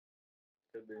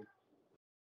Could be.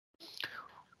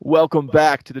 Welcome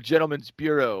back to the Gentleman's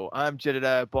Bureau. I'm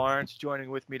Jedediah Barnes. Joining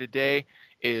with me today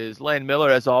is Lane Miller,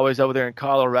 as always, over there in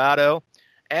Colorado.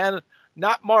 And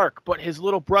not Mark, but his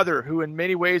little brother, who in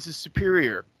many ways is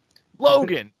superior.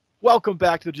 Logan, welcome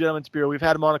back to the Gentleman's Bureau. We've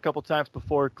had him on a couple times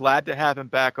before. Glad to have him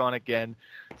back on again.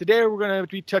 Today we're going to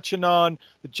be touching on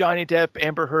the Johnny Depp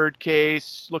Amber Heard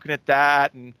case, looking at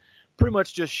that, and pretty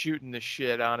much just shooting the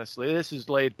shit, honestly. This is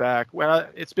laid back. Well,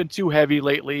 it's been too heavy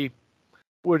lately.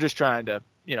 We're just trying to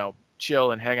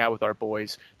chill and hang out with our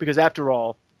boys because after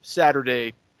all,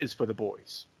 Saturday is for the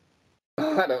boys.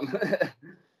 I don't.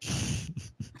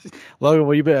 Logan,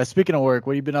 what you been? Speaking of work,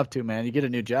 what you been up to, man? You get a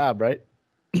new job, right?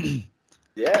 Yeah,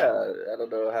 I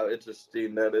don't know how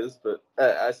interesting that is, but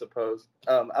I suppose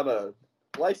I'm a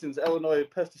licensed Illinois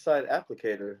pesticide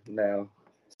applicator now.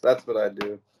 So that's what I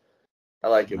do. I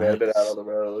like it, man. I've been out on the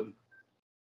road.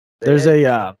 There's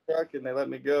a truck and they let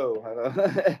me go.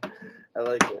 I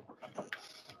like it.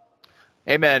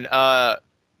 Hey man,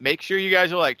 make sure you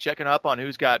guys are like checking up on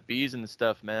who's got bees and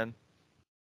stuff, man.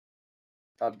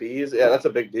 Bees? Yeah, that's a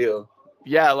big deal.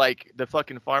 Yeah, like the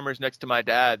fucking farmers next to my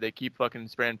dad, they keep fucking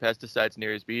spraying pesticides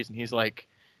near his bees, and he's like,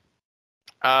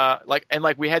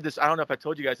 we had this. I don't know if I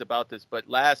told you guys about this, but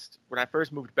when I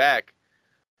first moved back,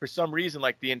 for some reason,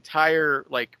 like the entire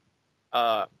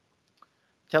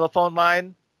telephone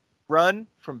line run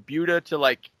from Buda to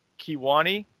like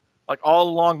Kewanee, like all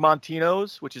along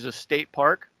Montino's, which is a state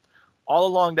park, all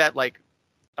along that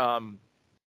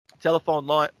telephone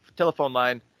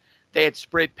line, they had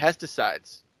sprayed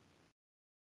pesticides.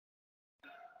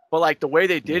 But like the way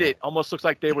they did it almost looks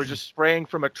like they were just spraying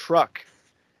from a truck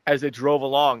as they drove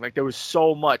along. Like there was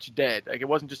so much dead. Like it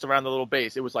wasn't just around the little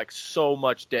base. It was like so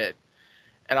much dead.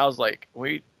 And I was like,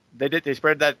 they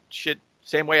spread that shit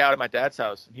same way out at my dad's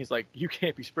house. And he's like, you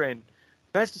can't be spraying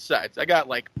pesticides. I got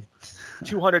like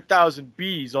 200,000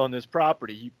 bees on this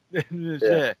property.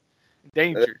 Yeah.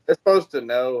 Danger. They're supposed to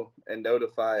know and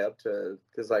notify up to,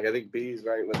 because like I think bees,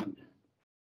 right, when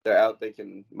they're out, they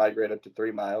can migrate up to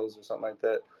 3 miles or something like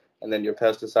that. And then your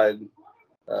pesticide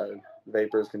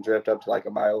vapors can drift up to like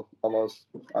a mile almost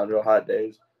on real hot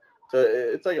days. So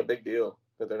it's like a big deal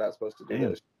that they're not supposed to do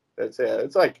this.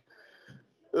 It's like,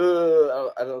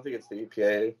 I don't think it's the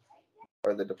EPA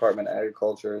or the Department of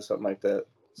Agriculture or something like that.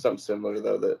 Something similar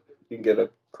though, that you can get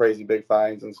a crazy big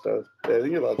fines and stuff. Yeah, I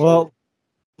think you're allowed to. Well,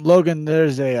 Logan,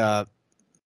 there's a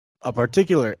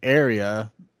particular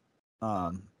area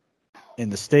in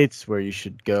the States where you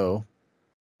should go,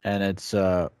 and it's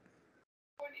an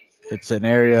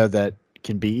area that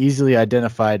can be easily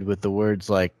identified with the words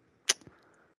like,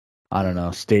 I don't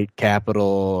know, state capital,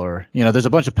 or there's a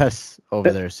bunch of pests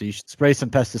over there, so you should spray some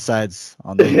pesticides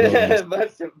on those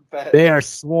buildings. They are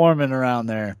swarming around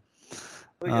there.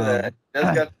 Look at that.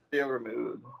 That's got to be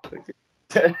removed.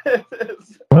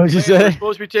 What did you say? We're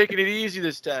supposed to be taking it easy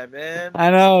this time, man.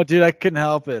 I know, dude. I couldn't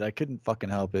help it. I couldn't fucking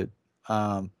help it.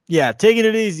 Yeah, taking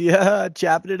it easy.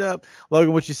 Chopping it up.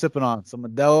 Logan, what you sipping on? Some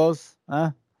Modelo's?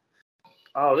 Huh?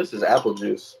 Oh, this is apple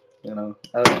juice.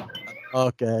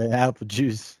 Okay, apple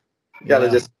juice. You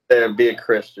gotta just sit there and be a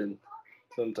Christian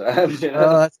sometimes,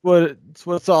 that's what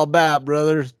it's all about,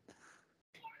 brothers.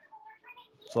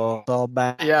 It's all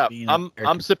about. Yeah,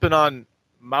 I'm sipping on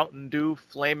Mountain Dew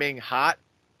Flaming Hot.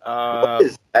 What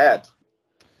is that?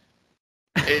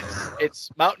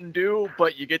 It's Mountain Dew,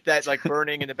 but you get that like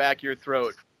burning in the back of your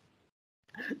throat.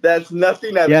 That's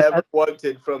nothing I've ever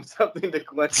wanted from something to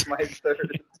quench my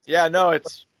thirst. Yeah, no,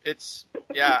 it's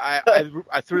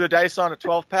I threw the dice on a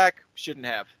 12-pack. Shouldn't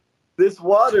have. This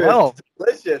water is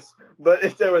delicious, but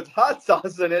if there was hot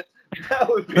sauce in it, that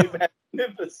would be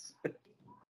magnificent.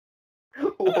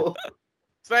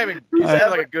 It's not even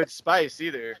like a good spice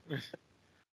either.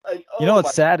 Like,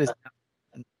 what's sad is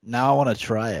now I want to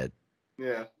try it.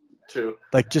 Yeah, true.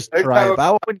 Like just try it.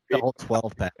 I want the whole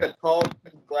 12-pack. A tall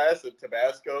glass of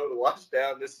Tabasco to wash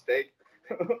down this steak.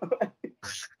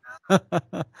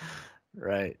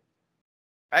 Right.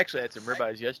 I actually had some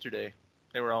ribeyes yesterday.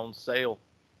 They were on sale.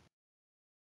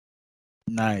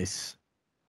 Nice.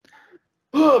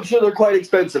 Oh, I'm sure they're quite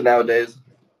expensive nowadays.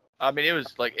 I mean, it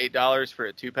was like $8 for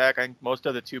a 2-pack. I think most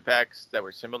of the 2-packs that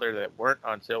were similar that weren't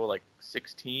on sale were like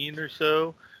 $16 or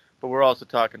so. But we're also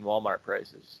talking Walmart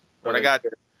prices. When I got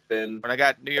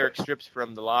New York strips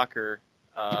from the locker,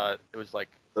 it was like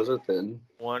those are thin.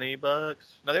 $20.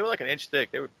 No, they were like an inch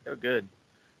thick. They were good,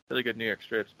 really good New York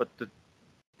strips. But the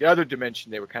other dimension,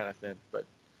 they were kind of thin. But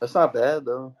that's not bad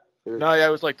though. No, yeah,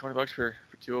 it was like $20 for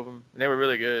 2 of them, and they were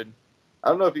really good. I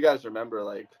don't know if you guys remember,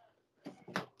 like,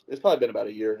 it's probably been about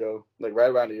a year ago, like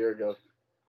right around a year ago,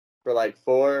 for like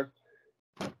 4-inch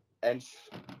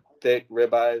thick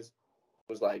ribeyes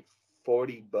was like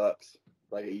 $40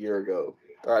 like a year ago.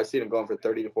 Or I seen them going for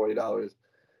 $30 to $40.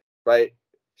 Right?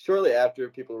 Shortly after,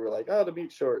 people were like, "Oh, the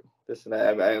meat's short, this and that."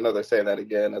 I mean, I know they're saying that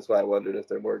again. That's why I wondered if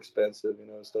they're more expensive.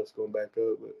 Stuff's going back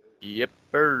up. But...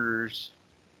 Yippers.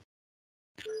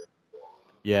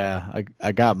 Yeah,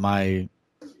 I got my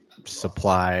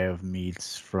supply of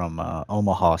meats from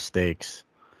Omaha Steaks,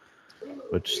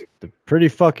 which they're pretty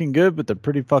fucking good, but they're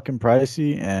pretty fucking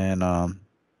pricey. And I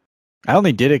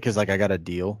only did it because like I got a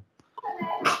deal.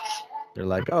 They're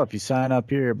like, "Oh, if you sign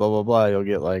up here, blah blah blah, you'll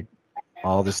get like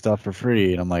all this stuff for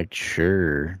free." And I'm like,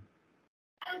 "Sure."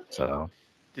 So.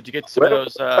 Did you get some of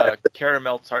those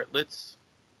caramel tartlets?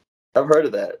 I've heard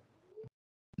of that.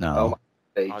 No.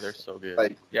 Oh, they're so good.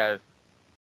 Like, yeah.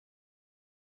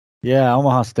 Yeah,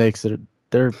 Omaha Steaks.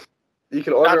 They're. You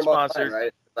can order them online,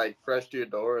 right? Like fresh to your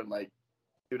door in like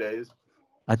 2 days.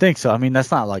 I think so. I mean,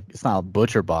 it's not a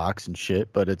butcher box and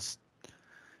shit, but it's.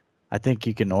 I think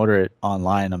you can order it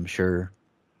online. I'm sure.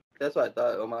 That's what I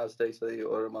thought. Omaha Steaks, so you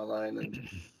order them online, and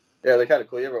yeah, they're kind of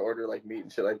cool. You ever order like meat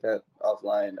and shit like that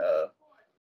offline?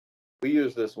 We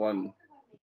used this one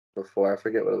before. I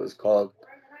forget what it was called,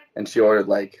 and she ordered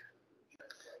like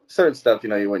certain stuff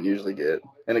you wouldn't usually get,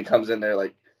 and it comes in there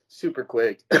like super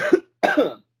quick,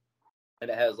 and it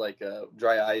has like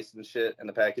dry ice and shit in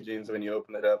the packaging. So when you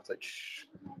open it up, it's like shh.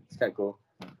 It's kind of cool.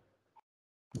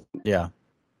 Yeah.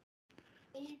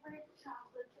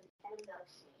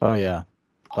 Oh yeah.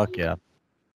 Fuck yeah.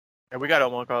 And we got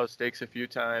Omaha Steaks a few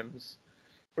times.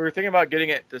 We were thinking about getting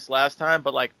it this last time,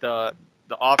 but like the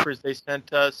offers they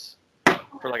sent us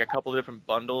for like a couple of different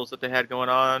bundles that they had going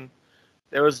on,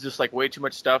 there was just like way too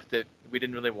much stuff that we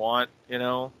didn't really want,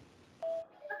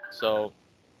 So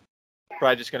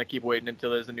probably just gonna keep waiting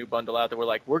until there's a new bundle out there.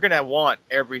 We're gonna want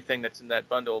everything that's in that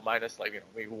bundle minus like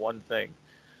maybe one thing.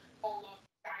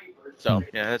 So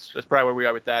yeah, that's probably where we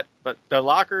are with that. But the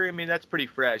locker, I mean, that's pretty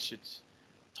fresh. It's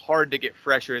hard to get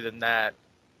fresher than that.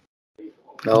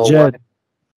 No, Jed.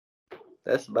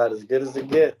 That's about as good as it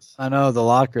gets. I know, the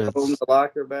locker. Home the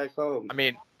locker back home. I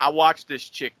mean, I watched this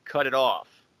chick cut it off.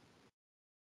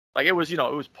 Like it was, it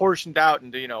was portioned out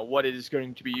into, what is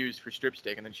going to be used for strip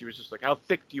steak, and then she was just like, "How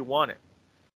thick do you want it?"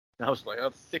 And I was like, "How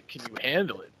thick can you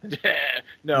handle it?"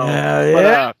 No.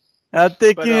 Yeah. How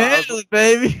thick can you handle it,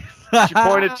 baby? She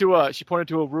pointed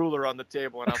to a ruler on the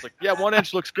table, and I was like, "Yeah, 1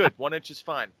 inch looks good. 1 inch is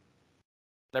fine."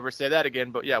 Never say that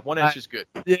again, but yeah, 1 inch is good.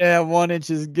 Yeah, 1 inch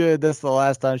is good. That's the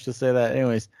last time she'll say that.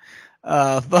 Anyways,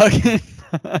 fucking.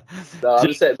 No, I'm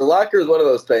just saying the locker is one of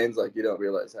those things like you don't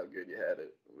realize how good you had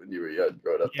it when you were young,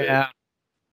 growing up. Yeah. There.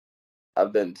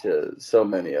 I've been to so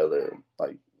many other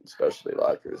like specialty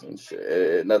lockers and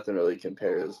shit. Nothing really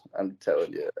compares. I'm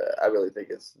telling you, I really think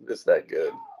it's that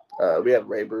good. We have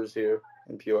Rabers here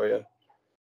in Peoria.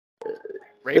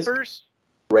 Rabers?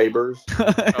 Rabers.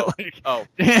 Got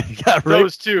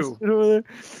those two.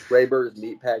 Rabers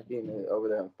meatpacking over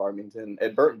there in Farmington.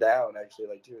 It burnt down actually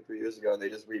like 2 or 3 years ago, and they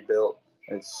just rebuilt.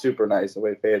 And it's super nice and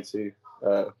way fancy.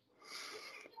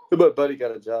 But Buddy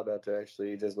got a job out there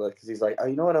actually. Just like because he's like, "Oh,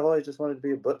 you know what? I've always just wanted to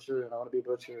be a butcher, and I want to be a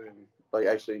butcher, and like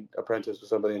actually apprentice with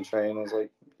somebody and train." I was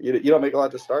like, "You don't make a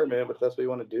lot to start, man, but if that's what you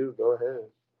want to do, go ahead."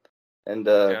 And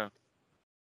yeah,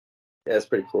 it's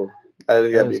pretty cool. I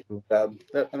think that'd be a cool job.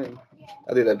 I mean,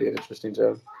 I think that'd be an interesting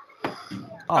job.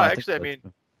 Actually, I mean,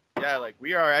 yeah, like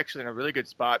we are actually in a really good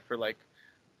spot for like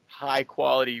high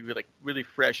quality, like really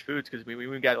fresh foods because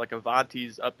we got like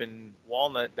Avanti's up in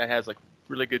Walnut that has like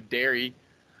really good dairy,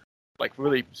 like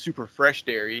really super fresh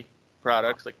dairy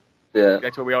products. Like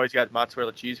that's where we always got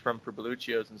mozzarella cheese from for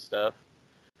Belluccio's and stuff.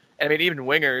 And I mean, even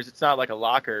Wingers, it's not like a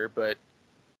locker, but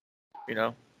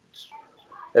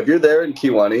if you're there in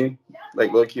Kiwani,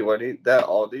 like Little Kiwani, that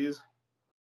Aldi's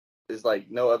is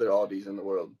like no other Aldi's in the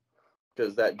world.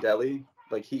 Because that deli,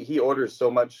 like he orders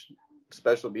so much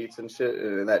special meats and shit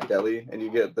in that deli, and you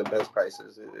get the best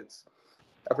prices.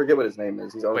 I forget what his name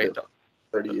is. He's owned it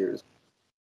 30 years.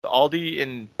 The Aldi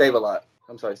in Save a Lot.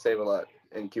 I'm sorry, Save a Lot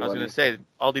in Kiwani. I was gonna say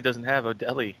Aldi doesn't have a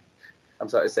deli. I'm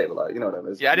sorry, Save a Lot. You know what I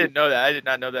mean? Yeah, I didn't know that. I did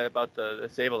not know that about the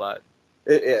Save a Lot.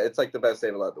 It's like the best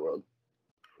Save a Lot in the world.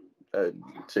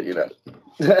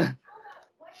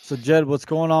 So Jed, what's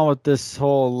going on with this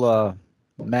whole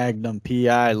Magnum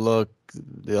PI look?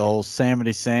 The whole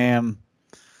Yosemite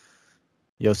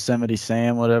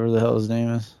Sam, whatever the hell his name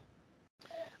is.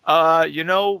 I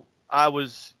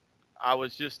was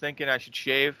just thinking I should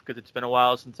shave because it's been a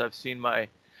while since I've seen my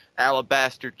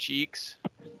alabaster cheeks.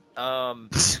 So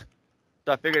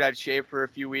I figured I'd shave for a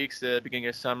few weeks at the beginning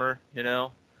of summer. Maybe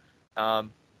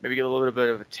get a little bit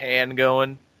of a tan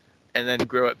going, and then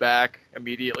grow it back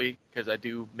immediately because I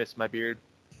do miss my beard.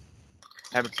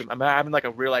 I'm having like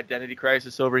a real identity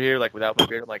crisis over here. Like without my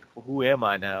beard, I'm like, who am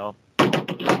I now?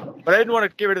 But I didn't want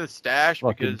to get rid of the stash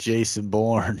Fucking because Jason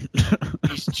Bourne.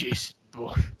 he's Jason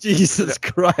Bourne. Jesus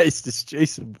Christ, it's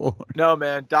Jason Bourne. No,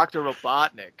 man, Dr.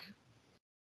 Robotnik.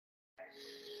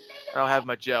 I don't have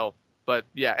my gel, but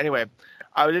yeah. Anyway,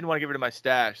 I didn't want to get rid of my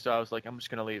stash, so I was like, I'm just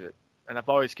gonna leave it. And I've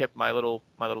always kept my little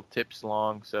tips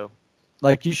long, so.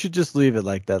 Like, you should just leave it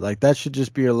like that. Like, that should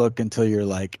just be your look until you're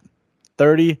like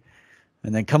 30,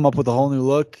 and then come up with a whole new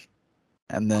look,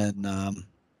 and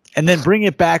then bring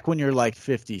it back when you're like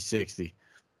 50, 60.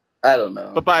 I don't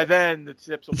know. But by then, the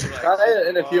tips will be like.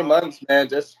 In a few months, man.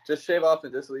 Just shave off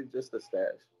and just leave just the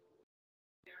stash.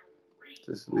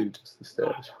 Just leave just the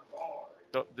stash.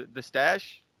 The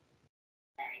stash?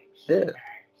 Yeah.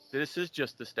 This is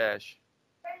just the stash.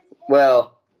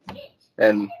 Well,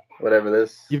 and whatever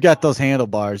this. You've got those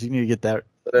handlebars. You need to get that.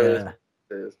 Whatever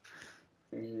this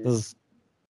is. Those,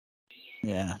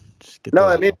 yeah. Just get No,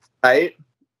 those I mean off. tight,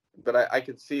 but I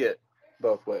can see it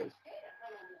both ways.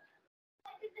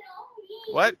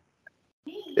 What?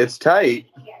 It's tight.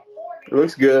 It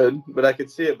looks good, but I can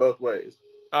see it both ways.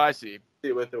 Oh, I see. See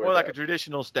it with or More like a without.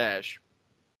 traditional stash.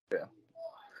 Yeah.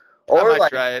 I Or might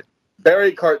like try it.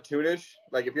 very cartoonish.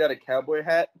 Like if you had a cowboy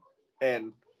hat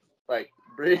and like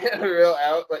bring it real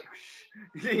out, like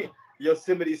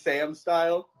Yosemite Sam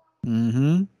style.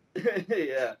 Mm-hmm.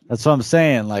 Yeah. That's what I'm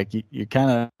saying. Like, you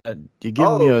kind of, you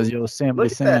give me a Yosemite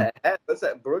Look at Sam. that hat. That's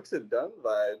that Brooks and Dunn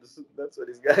vibe. That's what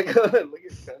he's got going. Look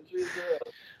at country as well.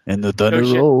 And the thunder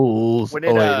shit. rolls. When Oh,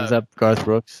 it, wait, is that Garth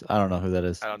Brooks? I don't know who that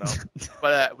is. I don't know.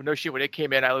 But no shit, when it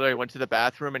came in, I literally went to the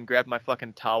bathroom and grabbed my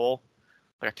fucking towel.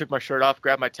 Like, I took my shirt off,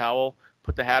 grabbed my towel,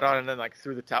 put the hat on, and then, like,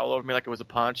 threw the towel over me like it was a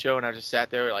poncho, and I just sat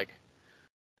there, like,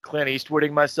 Clint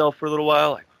Eastwooding myself for a little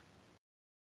while. Like,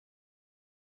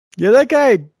 Yeah, that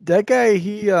guy,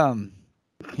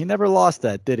 he never lost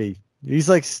that, did he? He's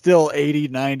like still 80,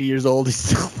 90 years old. He's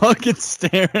still fucking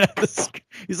staring at the screen.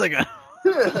 He's like,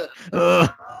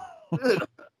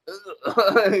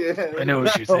 I know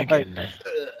what you're thinking.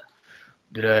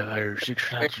 Did I hire 6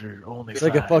 shots or only it's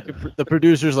 5? like a fucking, the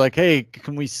producer's like, hey,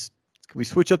 can we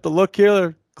switch up the look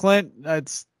here, Clint?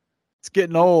 It's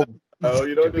getting old. Oh,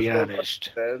 you know To what be this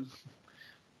honest. motherfucker said?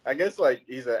 I guess like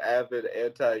he's an avid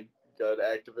anti-gun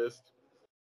activist.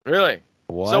 Really?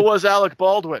 What? So was Alec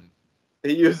Baldwin.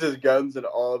 He uses guns in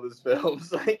all of his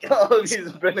films. Like,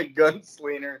 he's been a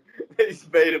gunslinger. He's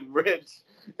made him rich,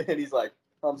 and he's like,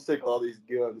 I'm sick of all these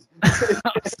guns.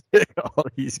 all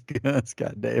these guns,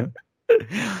 goddamn.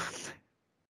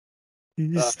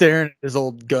 He's staring at his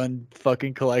old gun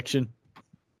fucking collection.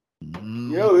 You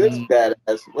know who is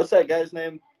badass? What's that guy's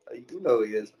name? You know who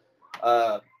he is.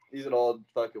 He's an old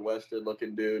fucking Western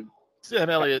looking dude.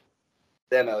 Sam Elliott.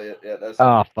 Sam Elliott, yeah, that's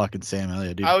Oh, fucking Sam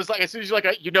Elliott, dude. I was like, as soon as you're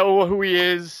like, you know who he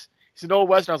is. He's an old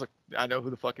Western. I was like, I know who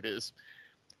the fuck it is.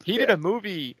 He did a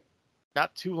movie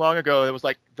not too long ago that was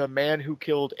like the man who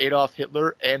killed Adolf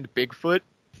Hitler and Bigfoot.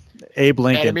 Abe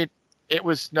Lincoln. And, I mean, it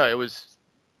was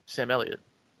Sam Elliott.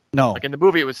 No. Like in the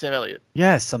movie, it was Sam Elliott.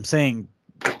 Yes, I'm saying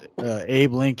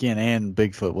Abe Lincoln and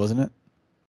Bigfoot, wasn't it?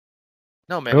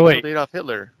 No, man, Oh, he wait. killed Adolf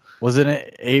Hitler. Wasn't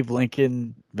it Abe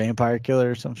Lincoln Vampire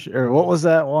Killer or some shit? Or what was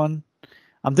that one?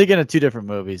 I'm thinking of two different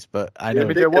movies, but I know. I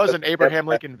mean, there was an Abraham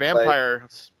Lincoln vampire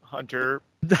hunter.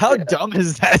 How dumb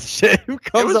is that shit? Who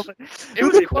comes up? It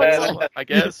was cool, I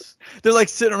guess. They're like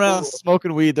sitting around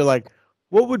smoking weed. They're like,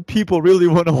 what would people really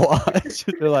want to watch?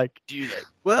 They're like, Dude,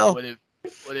 well, what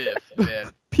if,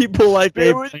 man? people like Bear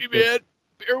Abe with me, Lincoln. man.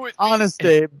 Bear with me. Honest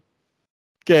Abe.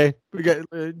 Okay, we got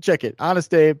check it.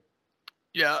 Honest Abe.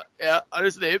 Yeah,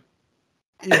 honest Abe.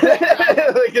 Look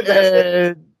at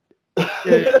that. And,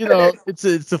 you know, it's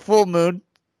a full moon,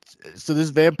 so there's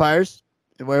vampires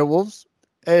and werewolves,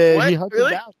 and What? he hunts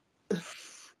Really? them down.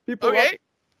 People Okay.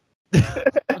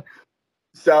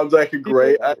 Sounds like a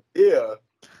great idea.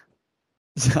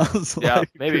 sounds Yeah, like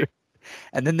maybe.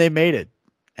 And then they made it,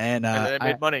 and, And then it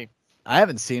made money. I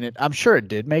haven't seen it. I'm sure it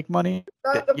did make money.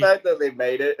 Not the fact that they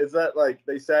made it. It's that like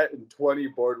they sat in 20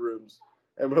 boardrooms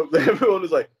and everyone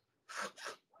was like,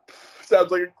 sounds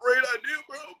like a great idea,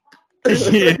 bro.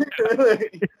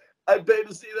 I'd pay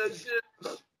to see that shit.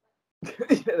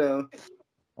 You know.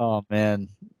 Oh man,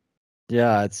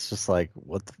 yeah, it's just like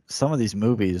some of these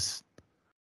movies.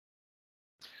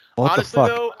 What Honestly, the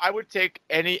fuck? though, I would take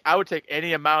any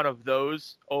amount of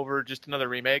those over just another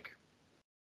remake.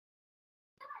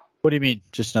 What do you mean?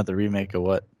 Just another remake of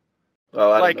what? Oh,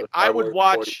 Like know, I Star would Wars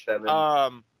watch 47 I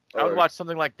would or- watch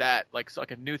something like that, like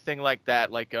a new thing like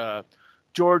that, like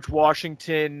George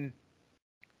Washington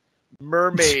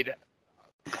mermaid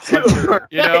hunter,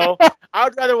 you know? I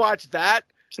would rather watch that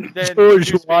than George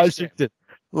Space Jam. Washington.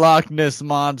 Loch Ness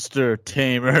Monster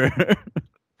tamer.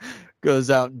 Goes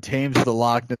out and tames the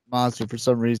Loch Ness Monster for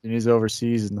some reason. He's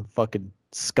overseas in the fucking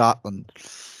Scotland.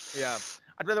 Yeah.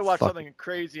 I'd rather watch something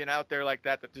crazy and out there like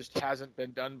that just hasn't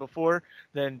been done before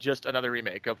than just another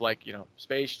remake of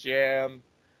Space Jam,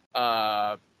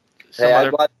 Jumanji.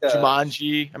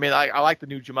 I mean, I like the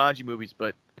new Jumanji movies,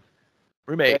 but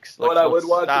remakes. What I would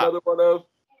watch another one of?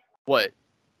 What?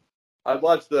 I'd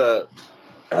watch the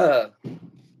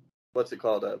what's it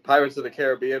called? Pirates of the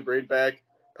Caribbean bring back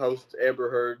post Amber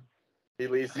Heard. He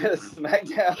leaves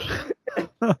SmackDown,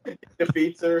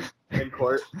 defeats her in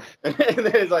court, and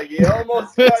then he's like, "He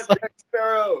almost got Jack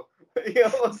Sparrow. He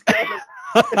almost got him."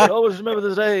 I always remember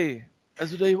the day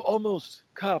as the day you almost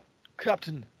caught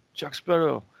Captain Jack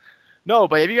Sparrow. No,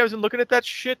 but have you guys been looking at that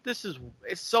shit? It's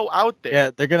so out there. Yeah,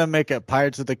 they're gonna make a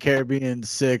Pirates of the Caribbean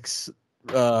 6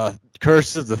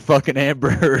 Curse of the fucking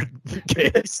Amber Heard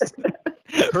case.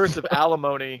 Curse of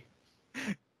alimony.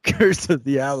 Curse of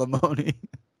the alimony.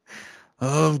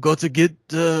 I've got to get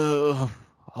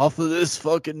off of this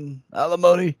fucking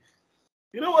alimony.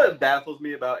 You know what baffles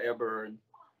me about Amber Heard?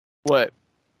 What?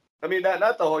 I mean,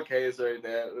 not the whole case or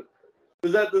anything.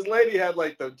 Is that this lady had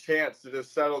the chance to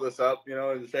just settle this up,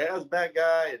 and say, "I was a bad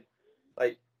guy,"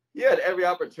 and you had every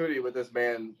opportunity with this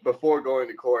man before going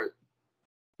to court,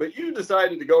 but you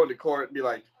decided to go into court and be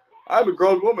like, "I'm a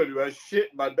grown woman who has shit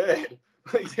in my bed,"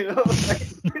 that's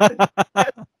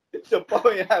the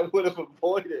point I would have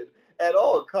avoided at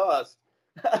all costs.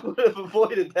 I would have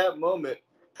avoided that moment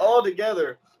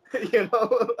altogether, Yeah.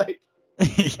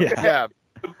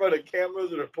 In front of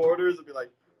cameras and reporters and be like,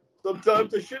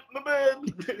 "Sometimes I shit in the bed."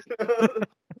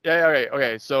 Yeah.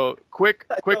 Okay. So quick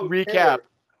recap.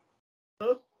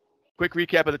 Huh? Quick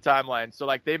recap of the timeline. So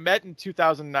they met in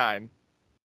 2009,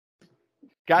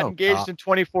 got engaged in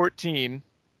 2014.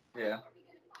 Yeah.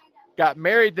 Got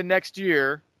married the next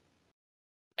year,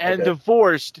 and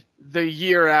divorced the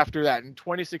year after that. In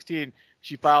 2016,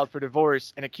 she filed for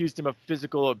divorce and accused him of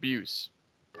physical abuse.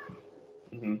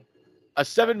 Mm-hmm. A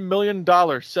 $7 million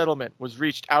settlement was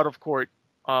reached out of court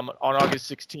on August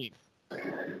 16th.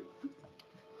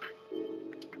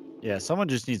 Yeah, someone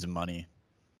just needs money.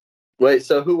 Wait,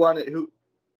 so who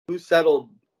settled?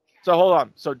 So hold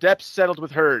on. So Depp settled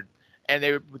with Heard, and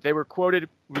they were quoted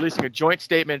releasing a joint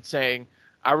statement saying,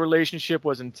 "Our relationship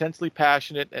was intensely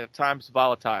passionate and at times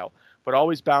volatile, but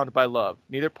always bound by love.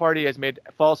 Neither party has made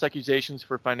false accusations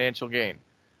for financial gain.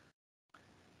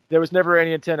 There was never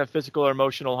any intent of physical or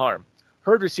emotional harm."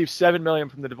 Heard received $7 million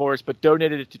from the divorce, but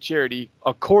donated it to charity,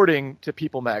 according to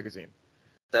People magazine.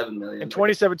 $7 million. In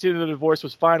 2017, the divorce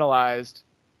was finalized.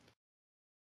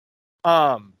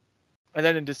 And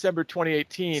then in December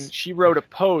 2018, she wrote a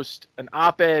post, an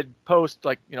op-ed post,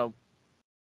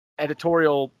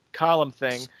 editorial column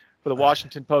thing for the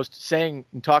Washington Post, saying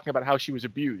and talking about how she was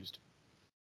abused.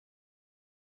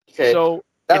 Okay. So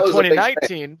in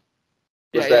 2019,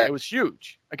 it was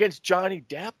huge against Johnny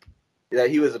Depp. Yeah,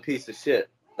 he was a piece of shit.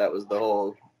 That was the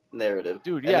whole narrative.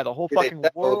 Dude, yeah, the whole fucking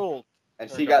world.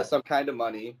 And she got some kind of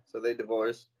money, so they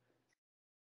divorced.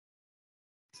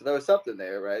 So there was something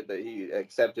there, right? That he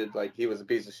accepted, he was a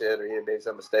piece of shit, or he had made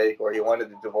some mistake, or he wanted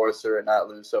to divorce her and not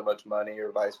lose so much money,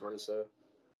 or vice versa.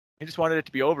 He just wanted it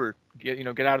to be over, get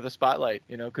out of the spotlight,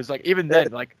 because even then,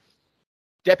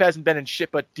 Depp hasn't been in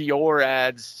shit but Dior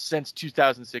ads since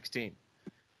 2016.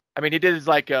 I mean, he did his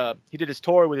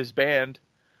tour with his band,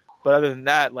 but other than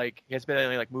that, he hasn't been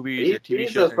in any movies or TV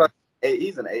shows.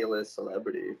 He's an A-list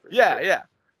celebrity. Yeah.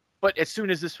 But as soon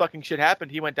as this fucking shit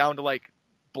happened, he went down to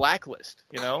blacklist,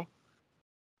 Yeah.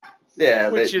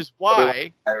 Which is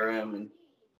why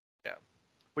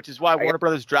Warner guess,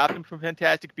 Brothers dropped him from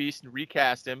Fantastic Beasts and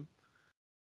recast him,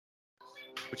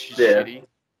 which is shitty.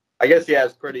 I guess he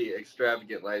has pretty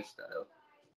extravagant lifestyle.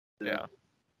 Yeah.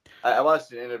 I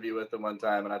watched an interview with him one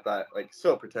time, and I thought,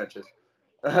 so pretentious.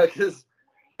 Because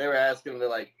they were asking him, they're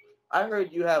like, "I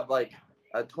heard you have,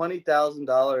 a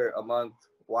 $20,000 a month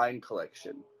wine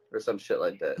collection," or some shit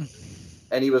like that.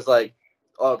 And he was like,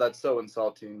 "Oh, that's so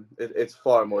insulting. It's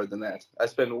far more than that. I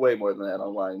spend way more than that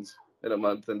on wines in a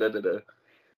month." And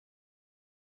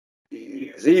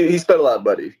he spent a lot of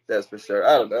money, that's for sure.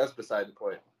 I don't know. That's beside the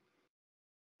point.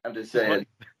 I'm just saying.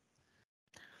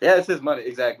 Yeah, it's his money.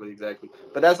 Exactly.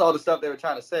 But that's all the stuff they were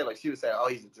trying to say. She was saying, "Oh,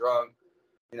 he's a drunk.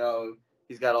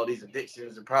 He's got all these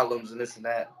addictions and problems and this and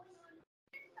that."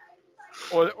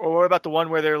 Or what about the one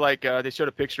where they're they showed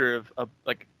a picture of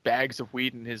bags of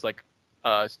weed in his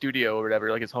studio or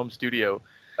whatever, his home studio.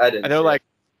 I didn't.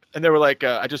 And they were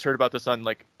I just heard about this on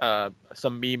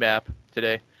some meme app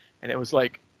today, and it was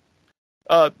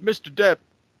Mr. Depp,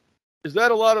 is that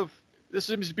a lot of? This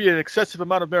seems to be an excessive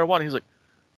amount of marijuana. He's like,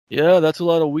 Yeah, that's a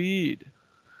lot of weed.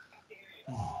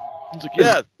 He's like,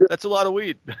 yeah, that's a lot of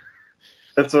weed.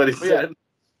 That's what he But yeah, said.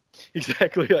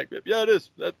 exactly. Like, yeah, it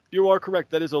is. You are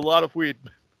correct. That is a lot of weed.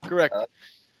 Correct.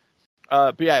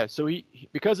 But yeah, so he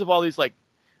because of all these like,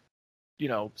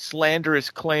 slanderous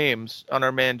claims on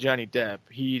our man Johnny Depp,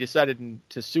 he decided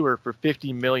to sue her for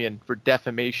 $50 million for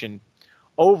defamation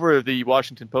over the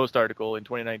Washington Post article in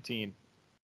 2019.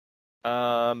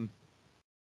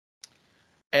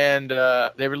 And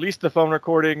they released the phone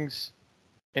recordings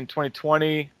in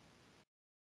 2020.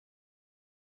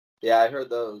 Yeah, I heard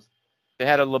those. They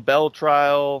had a LaBelle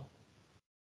trial.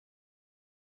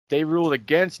 They ruled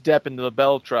against Depp in the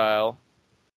LaBelle trial.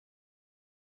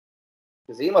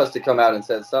 Because he must have come out and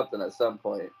said something at some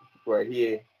point where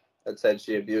he had said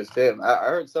she abused him. I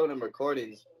heard some of them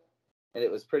recordings, and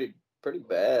it was pretty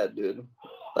bad, dude.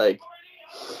 Like,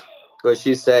 where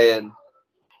she's saying,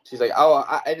 she's like, "Oh,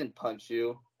 I didn't punch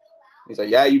you." He's like,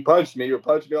 "Yeah, you punched me. You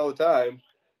punch me all the time."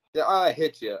 Yeah, "Oh, I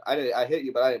hit you. I hit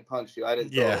you, but I didn't punch you. I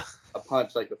didn't throw a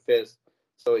punch like a fist.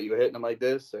 So you were hitting him like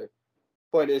this." Or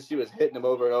point is, she was hitting him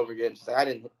over and over again. She's like, "I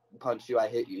didn't punch you. I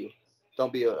hit you.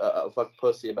 Don't be a fucking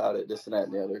pussy about it. This and that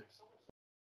and the other."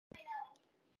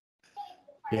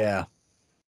 Yeah.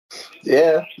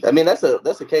 Yeah, I mean that's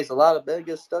a case a lot of men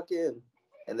get stuck in,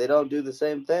 and they don't do the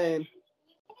same thing.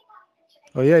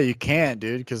 Oh yeah, you can't,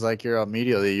 dude, because like you're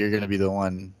gonna be the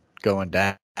one going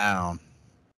down. A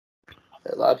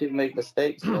lot of people make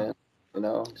mistakes, man.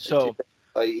 So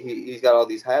like he's got all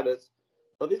these habits.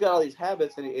 Well, if he's got all these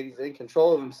habits and he's in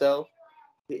control of himself,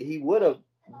 he would have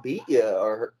beat you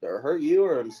or hurt you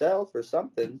or himself or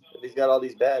something. If he's got all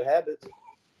these bad habits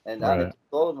and not in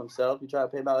control of himself, you try to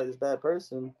pay him out like this bad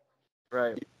person.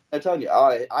 right. I'm telling you,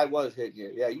 I was hitting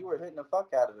you. Yeah, you were hitting the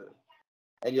fuck out of him.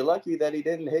 And you're lucky that he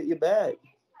didn't hit you back.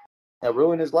 That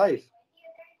ruined his life.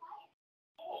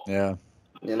 Yeah.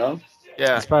 Yeah.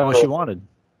 That's probably what she wanted.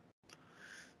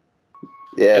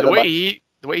 Yeah. The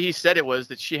way he said it was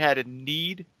that she had a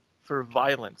need for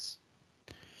violence.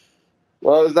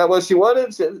 Well, is that what she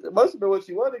wanted? It must have been what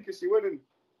she wanted because she went and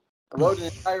wrote an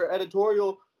entire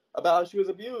editorial about how she was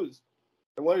abused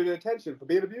and wanted attention for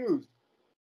being abused.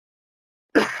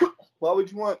 Why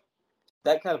would you want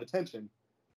that kind of attention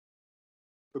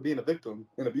for being a victim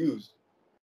and abused?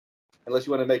 Unless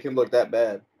you want to make him look that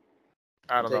bad.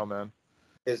 I don't know, man.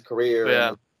 His career and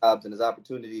his jobs and his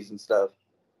opportunities and stuff.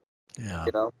 Yeah.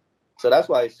 So that's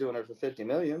why he's suing her for $50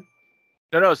 million.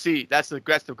 No. See, that's the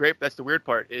weird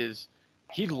part is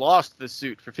he lost the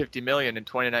suit for $50 million in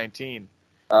 2019,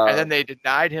 and then they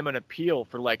denied him an appeal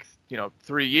for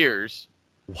 3 years.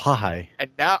 Why? And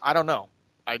now I don't know.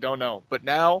 But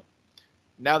now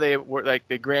they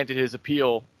granted his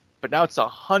appeal, but now it's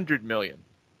 $100 million.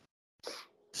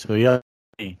 So yeah.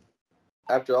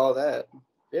 After all that,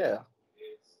 yeah.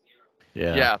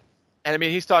 And I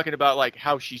mean, he's talking about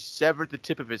how she severed the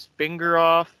tip of his finger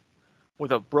off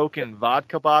with a broken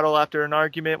vodka bottle after an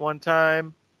argument one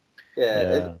time.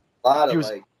 Yeah. A lot of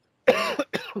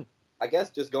I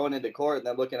guess just going into court and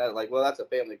then looking at it well, that's a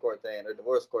family court thing or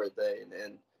divorce court thing,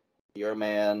 and you're a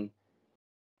man,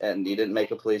 and you didn't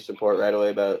make a police report right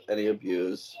away about any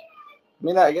abuse. I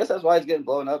mean, I guess that's why it's getting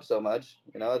blown up so much.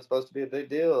 It's supposed to be a big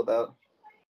deal about.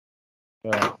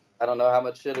 I don't know how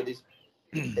much shit of these.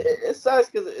 It sucks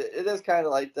because it is kind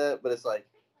of like that, but it's like,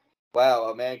 wow,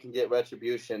 a man can get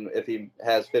retribution if he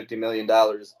has $50 million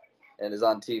and is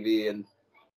on TV and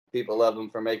people love him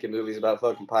for making movies about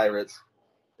fucking pirates.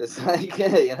 It's like,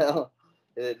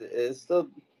 it's still.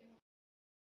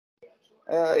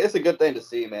 It's a good thing to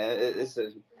see, man. It's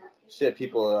a shit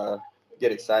people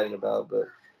get excited about, but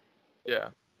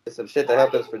it's some shit that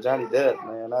happens for Johnny Depp,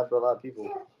 man, not for a lot of people.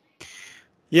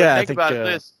 Yeah, think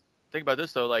about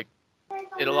this though,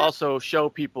 it'll also show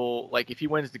people if he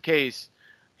wins the case,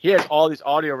 he has all these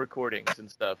audio recordings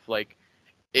and stuff. It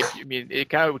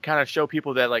would kind of show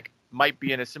people that might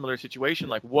be in a similar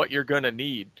situation, what you're gonna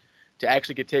need to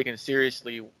actually get taken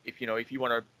seriously if you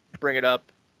want to bring it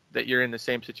up that you're in the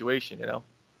same situation,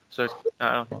 So it's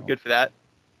good for that.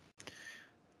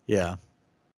 Yeah.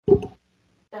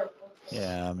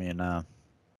 Yeah, I mean,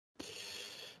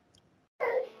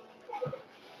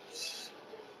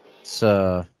 it's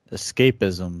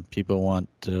escapism. People want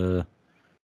to.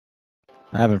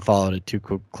 I haven't followed it too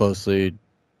closely.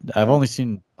 I've only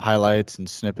seen highlights and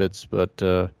snippets, but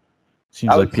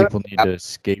seems like people need to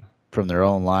escape from their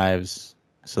own lives,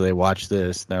 so they watch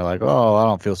this and they're like, "Oh, I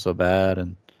don't feel so bad,"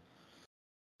 and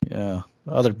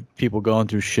other people going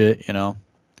through shit,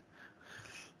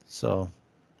 So.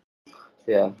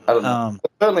 Yeah, I don't know. I'm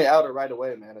certainly out it right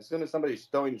away, man. As soon as somebody's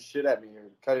throwing shit at me or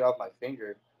cutting off my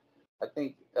finger, I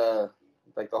think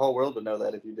like the whole world would know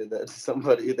that if you did that to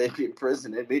somebody, they'd be in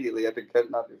prison immediately after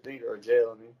cutting off your finger or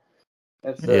jail. I mean,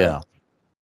 that's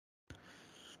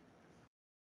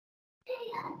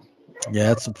Yeah,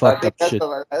 that's some fucked up shit.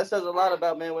 That says a lot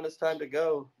about, man, when it's time to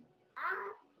go.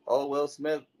 Oh, Will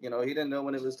Smith, he didn't know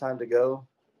when it was time to go.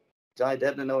 Johnny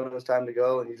Depp didn't know when it was time to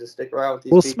go, and you just stick around with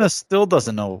these Will people. Smith still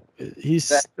doesn't know. He's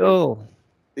still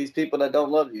these people that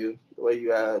don't love you the way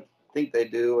you think they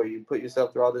do, or you put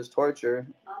yourself through all this torture.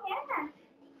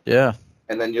 Yeah.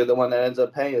 And then you're the one that ends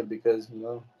up paying because,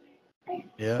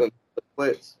 Yeah.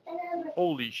 Quits.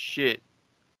 Holy shit.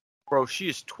 Bro, she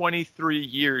is 23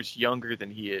 years younger than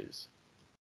he is.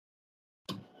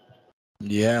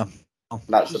 Yeah.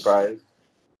 Not surprised.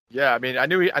 Yeah, I mean, I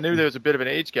knew there was a bit of an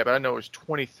age gap, but I didn't know it was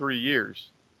 23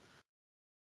 years.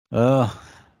 I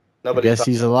guess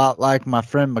he's a lot like my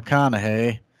friend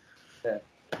McConaughey. Yeah.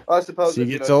 Well, I suppose as he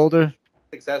gets older,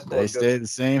 successful, they stay the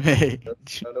same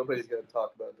age. Nobody's going to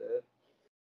talk about that.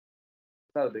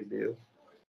 It's not a big deal.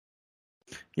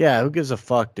 Yeah, who gives a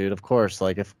fuck, dude? Of course,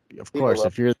 like if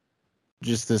you're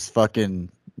just this fucking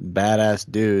badass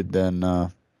dude, then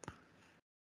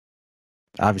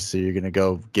obviously you're gonna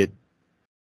go get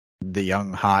the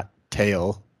young hot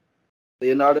tail.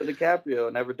 Leonardo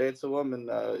DiCaprio never dates a woman.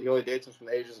 He only dates them from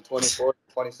the ages of 24 to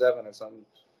 27 or something.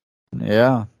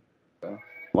 Yeah. So.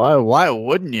 Why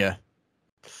wouldn't you?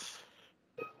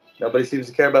 Nobody seems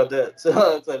to care about that. So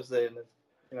that's what I'm saying.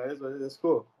 It's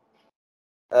cool.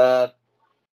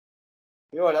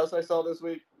 You know what else I saw this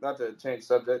week? Not to change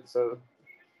subject so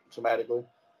dramatically.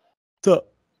 So,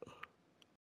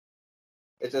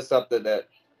 it's just something that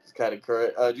is kind of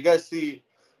current. Did you guys see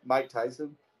Mike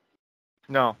Tyson?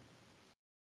 No.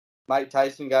 Mike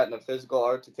Tyson got in a physical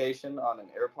altercation on an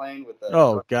airplane with a...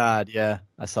 Oh, God, yeah.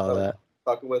 I saw that.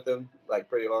 Fucking with him, like,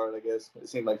 pretty hard, I guess. It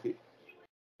seemed like he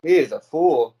is a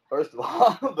fool, first of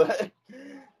all. But,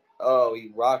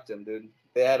 he rocked him, dude.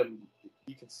 They had him...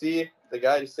 You could see the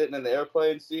guy sitting in the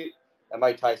airplane seat, and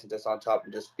Mike Tyson just on top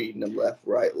and just feeding him left,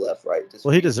 right.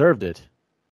 Well, he deserved it.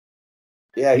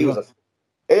 Yeah, he was a...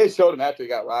 It showed him after he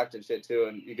got rocked and shit, too,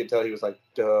 and you could tell he was like,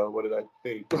 duh, what did I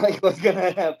think? Like, what's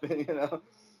gonna happen,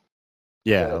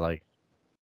 Yeah, like...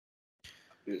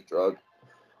 He was drunk.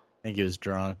 I think he was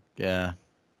drunk, yeah.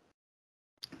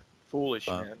 Foolish,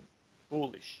 man.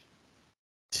 Foolish.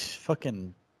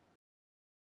 Fucking...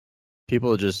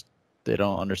 People just... They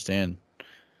don't understand.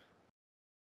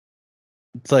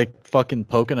 It's like fucking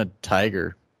poking a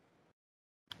tiger.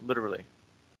 Literally.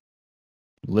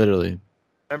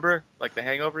 Remember, like The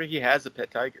Hangover, he has a pet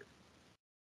tiger.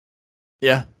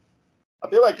 Yeah. I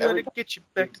feel like gonna get you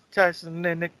back to Tyson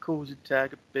and that cozy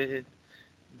tiger bed.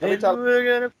 Then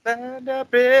we're gonna find our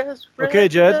best friend. Okay,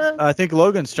 Jed. I think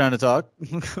Logan's trying to talk.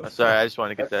 Sorry, I just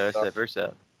want to get that verse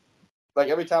out. Like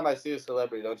every time I see a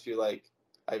celebrity, don't you like?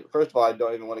 First of all, I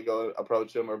don't even want to go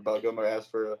approach them or bug them or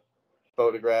ask for a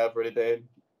photograph or anything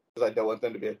because I don't want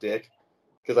them to be a dick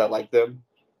because I like them.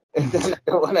 And then I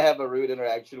don't want to have a rude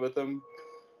interaction with them.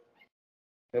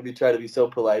 Maybe try to be so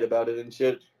polite about it and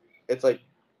shit. It's like,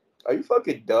 are you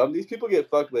fucking dumb? These people get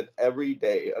fucked with every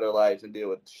day of their lives and deal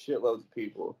with shitloads of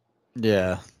people.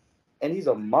 Yeah. And he's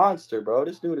a monster, bro.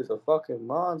 This dude is a fucking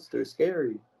monster.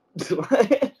 Scary.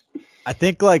 I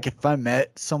think, like, if I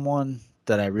met someone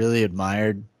that I really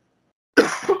admired,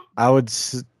 I'd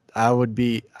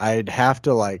have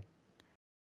to, like,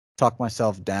 talk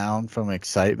myself down from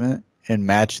excitement and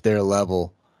match their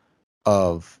level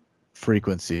of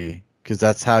frequency, because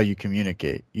that's how you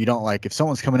communicate. You don't, like, if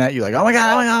someone's coming at you like, oh my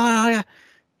god, oh my god, oh my god.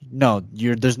 No,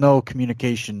 there's no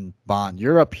communication bond.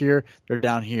 You're up here, they're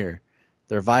down here.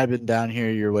 They're vibing down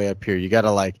here, you're way up here. You got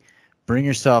to, like, bring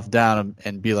yourself down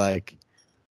and be like,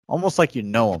 almost like you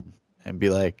know them, and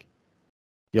be like,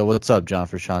 yo, what's up, John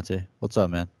Frusciante? What's up,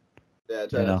 man? Yeah, I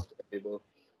try to understand people.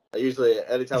 I usually,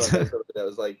 anytime I met somebody that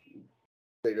was, like,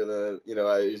 bigger than,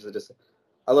 I usually just,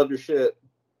 I love your shit.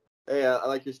 Hey, I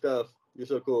like your stuff. You're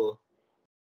so cool.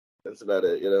 That's about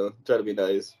it, Try to be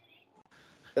nice.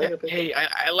 Hey,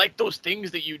 I like those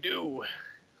things that you do.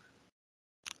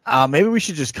 Maybe we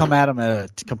should just come at them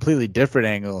at a completely different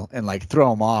angle and, like, throw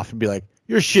them off and be like,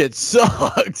 your shit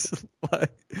sucks. They're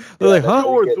like, huh?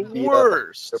 You're the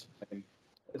worst.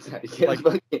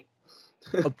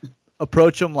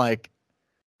 Approach him like,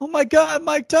 oh my god,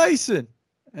 Mike Tyson.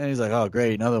 And he's like, oh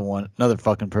great, another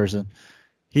fucking person.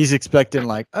 He's expecting,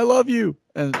 like, I love you.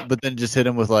 But then just hit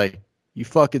him with, like, you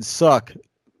fucking suck.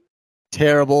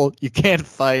 Terrible. You can't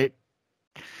fight.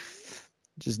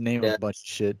 Just name a bunch of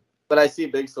shit. But I see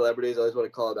big celebrities, I always want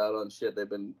to call them out on shit they've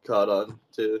been caught on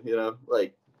too,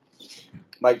 like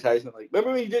Mike Tyson, like,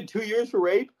 remember when you did 2 years for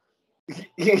rape?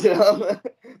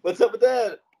 What's up with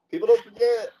that? People don't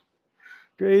forget.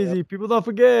 Crazy. Yeah. People don't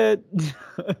forget.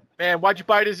 Man, why'd you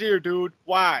bite his ear, dude?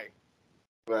 Why?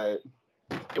 Right.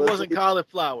 It wasn't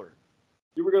cauliflower.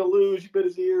 You were going to lose. You bit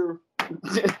his ear.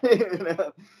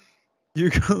 You're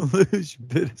going to lose. You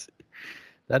bit his ear.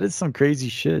 That is some crazy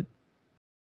shit.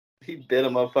 He bit a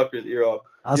motherfucker's ear off.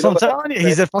 That's what I'm telling you.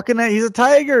 He's a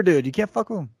tiger, dude. You can't fuck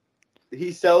with him.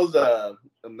 He sells a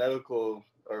medical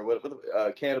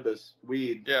or cannabis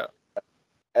weed. Yeah.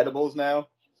 Edibles now,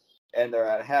 and they're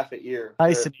at half a ear.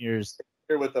 Tyson ears.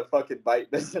 With a fucking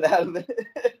bite missing out of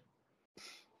it.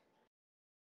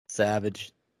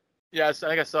 Savage. Yeah, I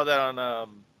think I saw that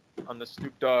on the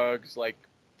Snoop Dogg's like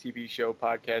TV show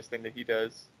podcast thing that he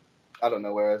does. I don't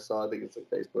know where I saw. I think it's like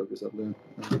Facebook or something.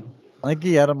 I think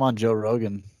he had him on Joe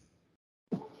Rogan.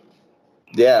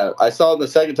 Yeah, I saw him the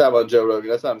second time on Joe Rogan.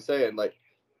 That's what I'm saying. Like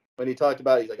when he talked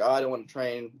about it, he's like, "Oh, I don't want to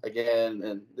train again,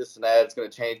 and this and that. It's going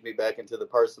to change me back into the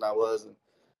person I was." And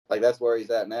like that's where he's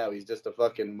at now. He's just a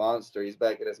fucking monster. He's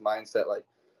back in his mindset. Like,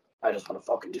 I just want to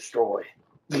fucking destroy.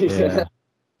 Yeah.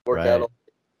 Work out all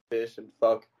fish and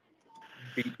fuck,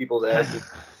 beat people's asses.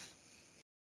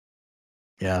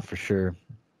 Yeah, for sure.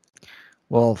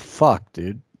 Well, fuck,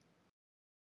 dude.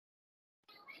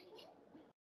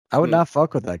 I would not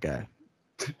fuck with that guy.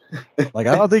 Like,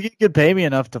 I don't think he could pay me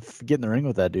enough to get in the ring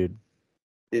with that dude.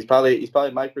 He's probably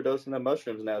microdosing them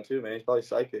mushrooms now too, man. He's probably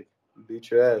psychic. Beat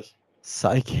your ass.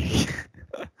 Psychic.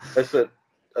 That's what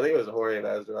I think it was Jorge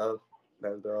Masvidal.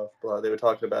 They were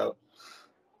talking about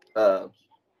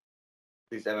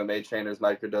these MMA trainers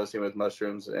microdosing with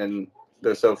mushrooms, and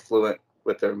they're so fluent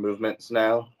with their movements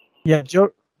now. Yeah,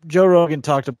 Joe Rogan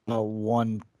talked about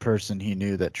one person he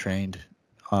knew that trained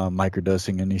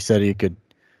microdosing, and he said he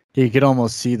could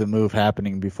almost see the move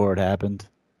happening before it happened.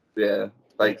 Yeah,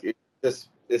 like it's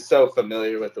so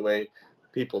familiar with the way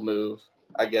people move,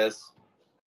 I guess.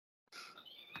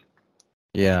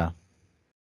 Yeah,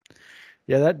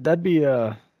 that'd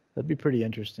be pretty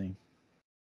interesting.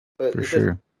 But for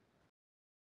sure.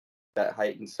 That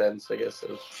heightened sense, I guess.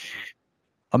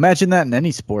 Imagine that in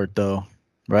any sport, though,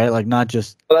 right? Like not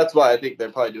just. Well, that's why I think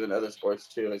they're probably doing other sports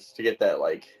too, is to get that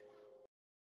like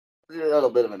a little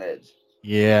bit of an edge.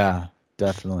 Yeah,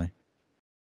 definitely,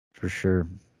 for sure.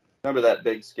 Remember that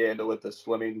big scandal with the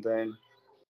swimming thing?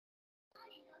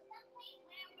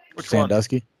 Which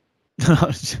Sandusky? No,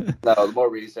 the more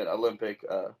recent Olympic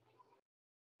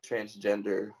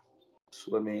transgender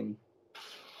swimming.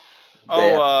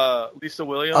 Oh, Lisa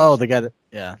Williams? Oh, the guy that,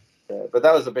 yeah. But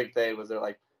that was a big thing, was they're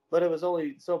like, but it was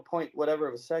only so point whatever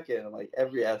of a second. And like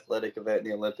every athletic event in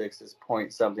the Olympics is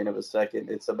point something of a second.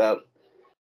 It's about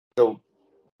the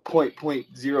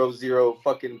 0.00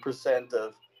 fucking percent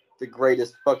of the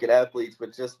greatest fucking athletes,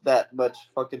 but just that much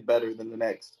fucking better than the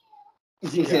next.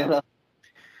 You know?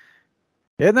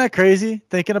 Isn't that crazy?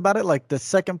 Thinking about it, like the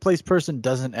second place person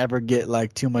doesn't ever get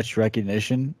like too much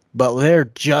recognition, but they're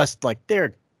just like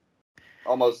they're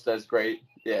almost as great.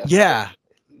 Yeah. Yeah.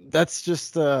 That's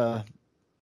just so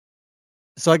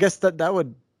I guess that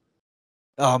would,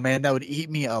 oh man, that would eat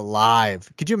me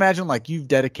alive. Could you imagine like you've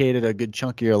dedicated a good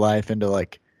chunk of your life into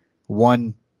like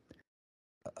one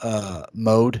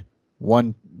mode,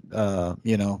 one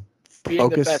being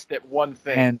focus, the best at one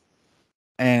thing,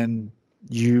 and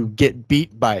you get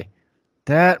beat by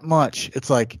that much. It's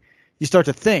like you start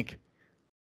to think,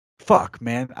 fuck,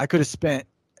 man, I could have spent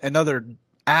another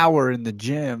hour in the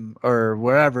gym or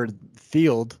wherever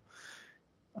field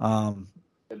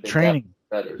training.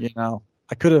 Better. You know,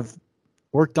 I could have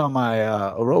worked on my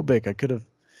aerobic. I could have.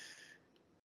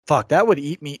 Fuck, that would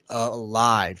eat me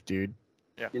alive, dude.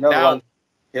 Yeah. You know, now, the one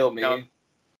kill me. Now, I'm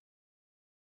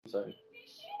sorry.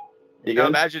 Now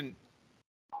imagine.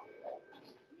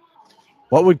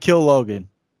 What would kill Logan?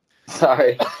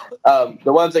 Sorry. The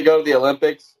ones that go to the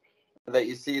Olympics that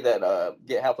you see that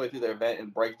get halfway through their event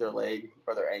and break their leg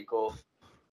or their ankle,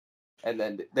 and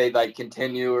then they like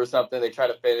continue or something. They try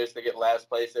to finish. They get last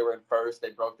place. They were in first.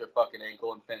 They broke their fucking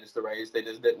ankle and finished the race. They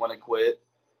just didn't want to quit.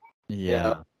 Yeah. You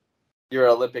know? You're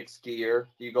an Olympic skier.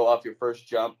 You go off your first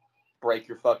jump, break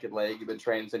your fucking leg. You've been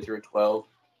training since you were 12.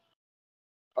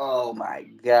 Oh my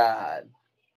God.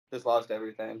 Just lost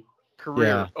everything.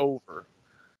 Career over.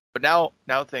 But now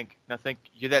think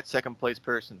you're that second place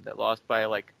person that lost by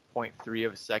like 0.3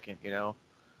 of a second, you know?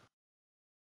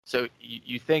 So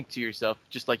you think to yourself,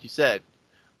 just like you said,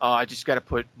 I just got to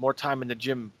put more time in the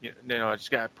gym. You know, I just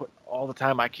got to put all the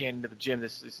time I can into the gym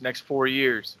this next 4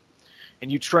 years.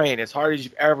 And you train as hard as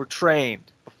you've ever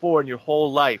trained before in your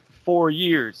whole life, 4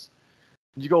 years.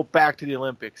 And you go back to the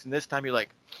Olympics, and this time you're like,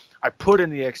 I put in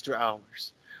the extra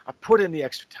hours. I put in the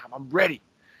extra time. I'm ready.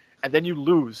 And then you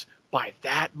lose by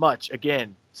that much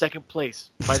again. second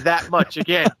place by that much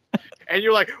again. And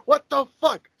you're like, what the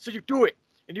fuck? So you do it,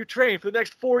 and you train for the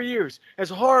next 4 years as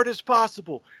hard as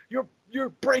possible. You're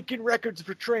breaking records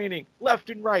for training left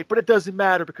and right, but it doesn't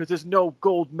matter because there's no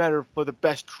gold medal for the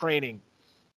best training.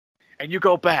 And you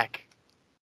go back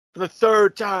for the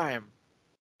third time,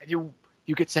 and you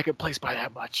get second place by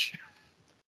that much.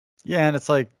 Yeah, and it's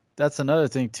like that's another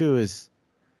thing too is,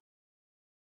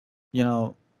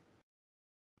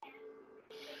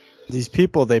 these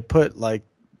people, they put like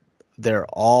they're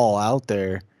all out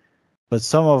there, but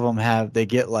some of them they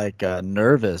get like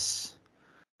nervous.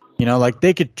 Like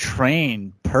they could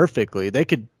train perfectly. They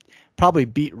could probably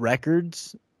beat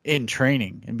records in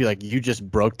training and be like, you just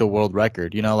broke the world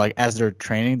record. Like as they're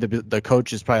training, the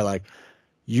coach is probably like,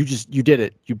 you did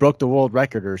it. You broke the world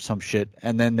record or some shit.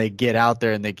 And then they get out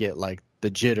there and they get like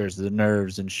the jitters, the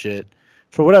nerves and shit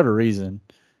for whatever reason.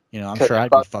 I'm sure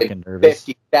I'd be fucking nervous.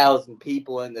 50,000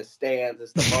 people in the stands.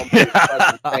 It's the moment you're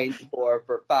fucking trained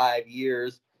for 5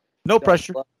 years. No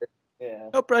pressure. Yeah.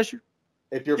 No pressure.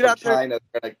 If you're from China,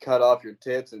 they're going to cut off your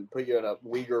tits and put you in a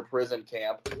Uyghur prison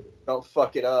camp. Don't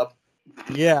fuck it up.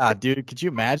 Yeah, dude. Could you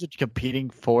imagine competing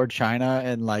for China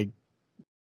and like,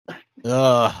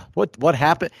 what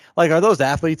happened? Like, are those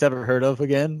athletes ever heard of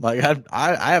again? Like,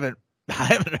 I haven't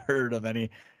heard of any.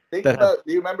 Do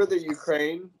you remember the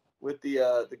Ukraine with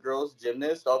the girls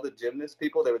gymnast? All the gymnast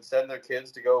people, they would send their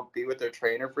kids to go be with their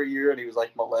trainer for a year, and he was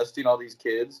like molesting all these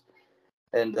kids.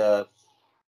 And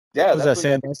yeah, was that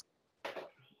Sanders?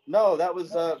 No, that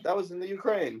was in the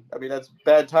Ukraine. I mean, that's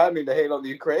bad timing to hate on the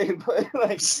Ukraine, but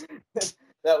like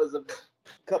that was a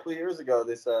couple of years ago.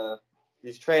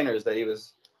 These trainers that he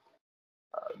was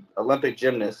Olympic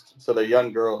gymnast, so they're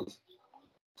young girls.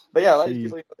 But yeah, a lot of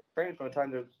people train from the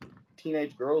time they're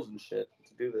teenage girls and shit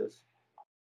to do this.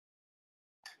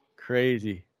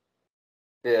 Crazy.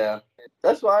 Yeah,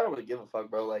 that's why I don't really give a fuck,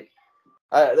 bro. Like,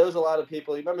 there was a lot of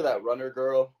people. You remember that runner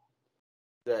girl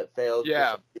that failed?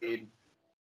 Yeah.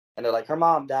 And they're like, her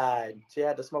mom died. She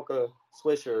had to smoke a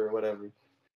swisher or whatever.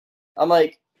 I'm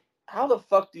like, how the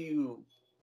fuck do you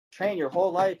train your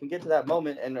whole life and get to that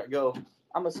moment and go,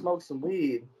 I'm going to smoke some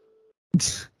weed?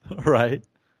 Right.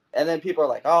 And then people are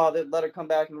like, oh, they let her come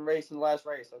back and race in the last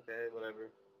race. Okay, whatever.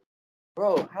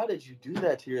 Bro, how did you do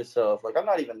that to yourself? Like, I'm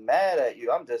not even mad at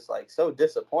you. I'm just, like, so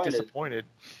disappointed.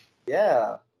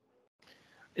 Yeah.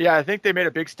 Yeah, I think they made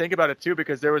a big stink about it, too,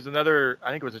 because there was another,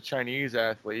 I think it was a Chinese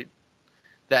athlete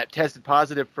that tested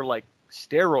positive for like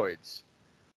steroids,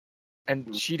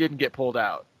 and she didn't get pulled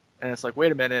out. And it's like,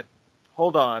 wait a minute,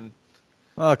 hold on.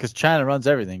 Oh, because China runs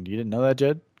everything. You didn't know that,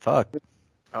 Jed? Fuck.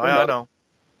 Oh, yeah, I know.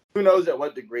 Who knows at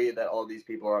what degree that all these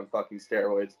people are on fucking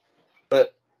steroids?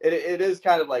 But it is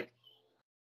kind of like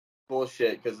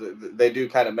bullshit because they do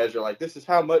kind of measure like, this is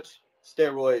how much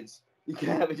steroids you can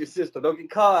have in your system. Don't get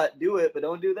caught. Do it, but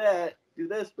don't do that. Do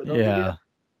this, but don't do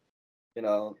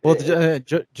that.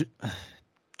 Well,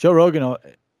 Joe Rogan,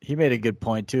 he made a good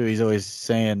point, too. He's always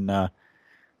saying,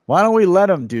 why don't we let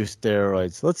them do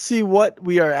steroids? Let's see what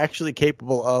we are actually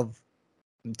capable of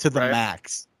to the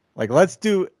max. Like, let's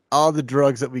do all the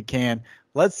drugs that we can.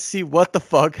 Let's see what the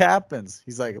fuck happens.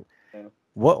 He's like,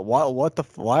 why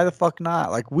the fuck not?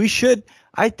 Like,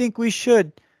 I think we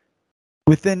should,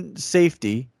 within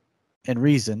safety and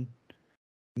reason,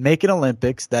 make an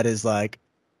Olympics that is like,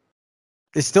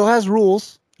 it still has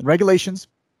rules and regulations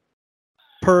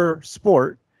per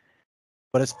sport,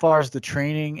 but as far as the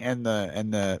training and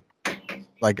the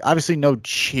like, obviously no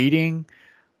cheating,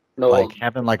 like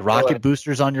having like rocket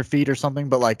boosters on your feet or something,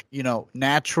 but like, your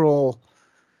natural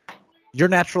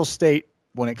state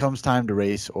when it comes time to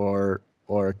race or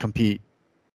compete.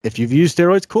 If you've used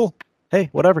steroids, cool. Hey,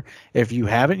 whatever. If you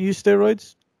haven't used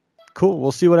steroids, cool.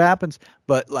 We'll see what happens.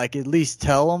 But like, at least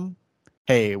tell them,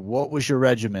 hey, what was your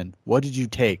regimen? What did you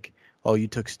take? Oh, you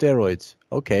took steroids.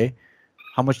 Okay.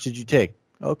 How much did you take?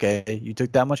 Okay, you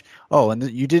took that much. Oh, and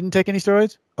you didn't take any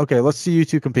steroids? Okay, let's see you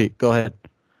two compete. Go ahead.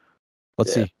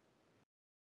 Let's see.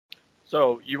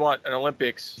 So you want an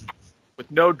Olympics with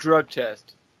no drug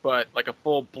test, but like a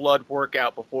full blood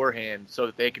workout beforehand so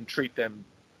that they can treat them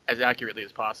as accurately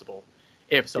as possible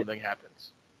if something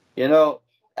happens. At the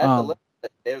level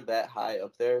that they're that high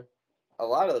up there, a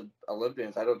lot of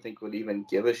Olympians I don't think would even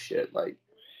give a shit. Like,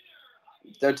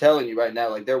 they're telling you right now,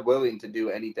 like, they're willing to do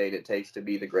anything it takes to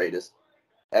be the greatest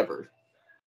ever.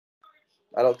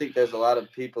 I don't think there's a lot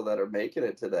of people that are making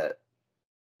it to that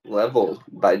level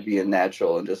by being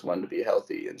natural and just wanting to be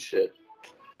healthy and shit.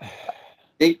 I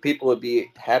think people would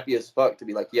be happy as fuck to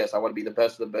be like, yes, I want to be the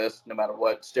best of the best, no matter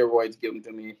what steroids give them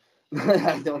to me.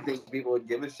 I don't think people would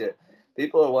give a shit.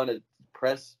 People want to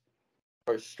press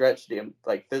or stretch the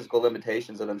like physical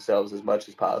limitations of themselves as much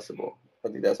as possible. I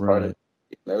think that's part of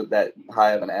that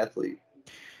high of an athlete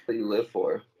that you live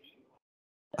for.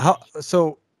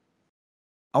 So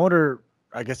I wonder,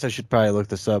 I guess I should probably look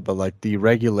this up, but like the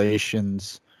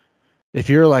regulations, if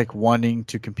you're like wanting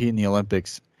to compete in the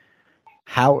Olympics,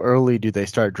 how early do they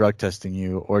start drug testing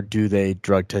you, or do they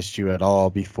drug test you at all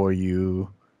before you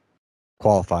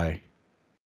qualify?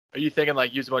 Are you thinking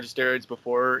like use a bunch of steroids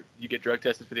before you get drug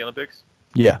tested for the Olympics?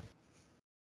 Yeah.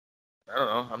 I don't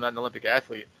know. I'm not an Olympic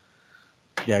athlete.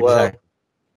 Yeah, exactly.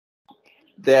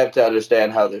 They have to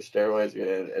understand how their steroids are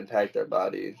going to impact their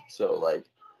body. So, like,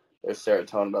 their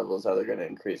serotonin levels, how they're going to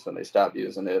increase when they stop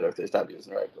using it, or if they stop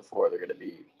using it right before, they're going to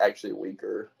be actually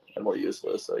weaker and more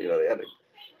useless. So, they have to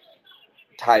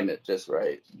time it just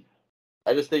right.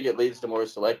 I just think it leads to more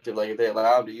selective. Like, if they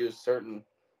allow them to use certain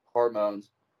hormones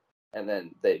and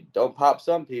then they don't pop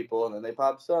some people and then they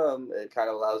pop some, it kind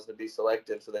of allows them to be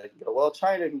selective so they can go, well,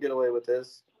 China can get away with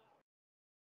this.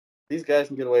 These guys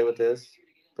can get away with this,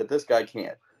 but this guy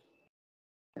can't.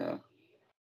 Yeah.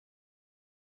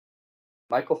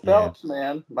 Michael Phelps,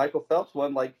 man. Michael Phelps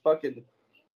won like fucking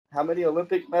how many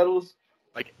Olympic medals?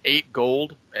 Like 8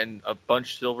 gold and a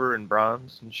bunch silver and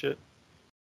bronze and shit.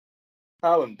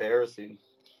 How embarrassing.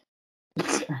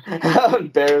 How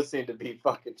embarrassing to be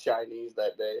fucking Chinese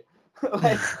that day.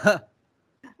 Like,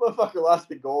 motherfucker lost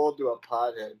the gold to a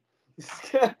pothead.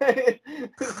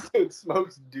 This dude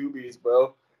smokes doobies,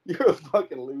 bro. You're a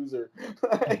fucking loser.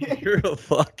 You're a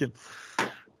fucking...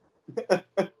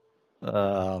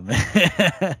 Oh,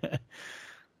 man.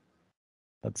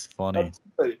 That's funny.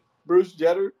 Bruce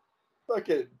Jenner,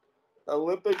 fucking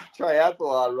Olympic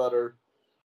triathlon runner.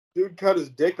 Dude cut his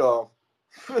dick off.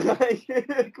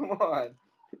 Come on.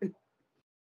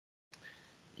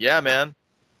 Yeah, man.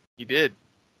 He did.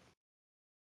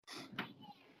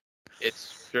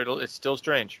 It's still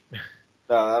strange.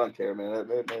 No, I don't care, man.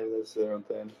 Maybe that's their own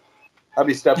thing. I'd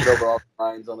be stepping over all the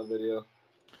lines on the video.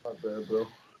 Not bad, bro.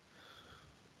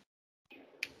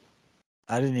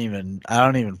 I don't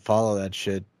even follow that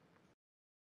shit.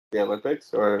 The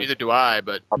Olympics, or neither do I,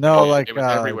 but no, like it was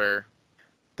everywhere.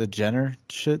 The Jenner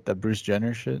shit, the Bruce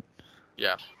Jenner shit.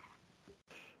 Yeah.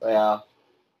 Yeah.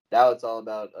 Now it's all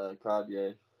about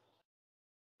Kanye.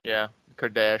 Yeah,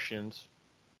 Kardashians.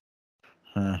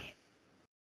 Huh.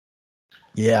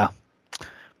 Yeah.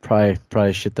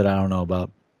 Probably shit that I don't know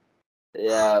about.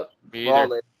 Yeah. We're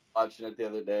all watching it the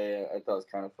other day. I thought it was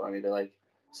kind of funny. They're like,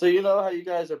 so you know how you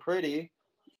guys are pretty?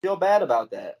 Feel bad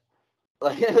about that.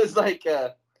 Like, it was like,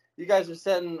 you guys are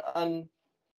setting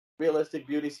unrealistic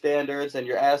beauty standards and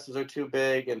your asses are too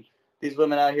big and these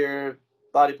women out here,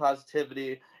 body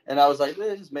positivity. And I was like,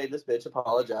 they just made this bitch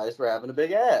apologize for having a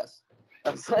big ass. I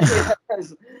was like,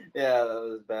 yeah, that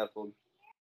was baffled.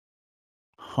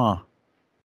 Huh.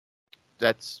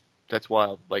 That's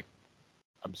wild. Like,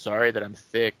 I'm sorry that I'm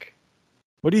thick.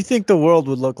 What do you think the world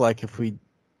would look like if we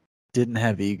didn't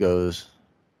have egos?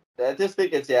 I just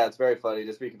think it's very funny.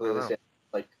 Just be completely serious.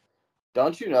 Like,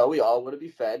 don't you know we all want to be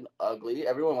fat and ugly?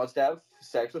 Everyone wants to have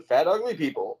sex with fat, ugly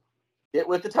people. Get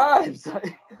with the times.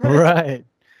 Right.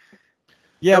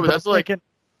 Yeah, no, but that's like.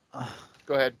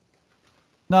 Go ahead.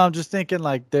 No, I'm just thinking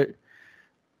like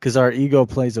because our ego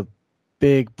plays a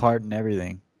big part in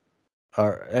everything.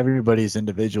 Everybody's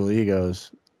individual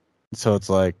egos. So it's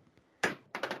like,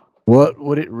 what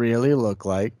would it really look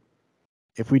like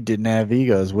if we didn't have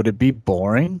egos? Would it be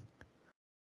boring?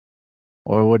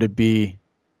 Or would it be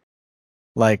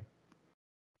like,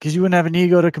 because you wouldn't have an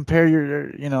ego to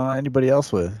compare anybody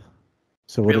else with.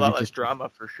 So would be a it lot less drama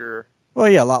for sure. Well,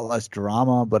 yeah, a lot less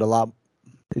drama, but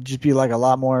it'd just be like a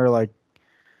lot more like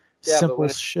simple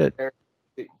shit.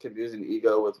 Confusing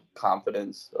ego with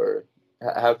confidence, or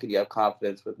how could you have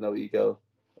confidence with no ego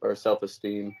or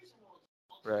self-esteem?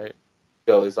 Right.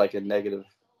 Ego is like a negative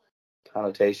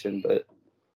connotation, but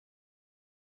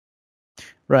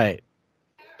right.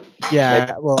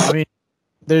 Yeah. Well, I mean,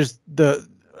 there's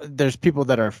people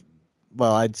that are,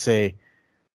 well, I'd say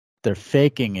they're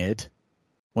faking it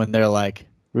when they're like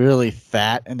really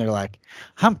fat and they're like,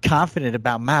 I'm confident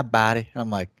about my body. I'm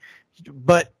like,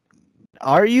 but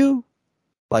are you?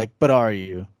 Like, but are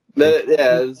you? Yeah,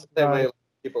 it's the same way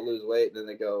people lose weight and then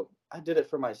they go, I did it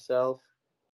for myself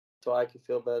so I could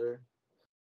feel better.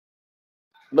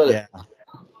 But yeah.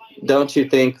 Don't you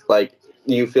think like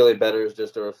you feeling better is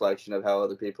just a reflection of how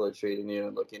other people are treating you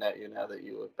and looking at you now that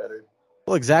you look better?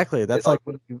 Well, exactly. That's like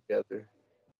when you together.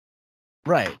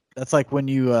 Right. That's like when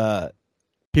you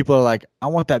people are like, I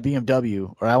want that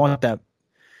BMW or I want that,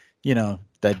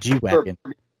 that G-Wagon.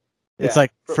 It's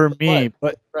like for me,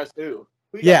 but press who?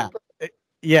 Yeah.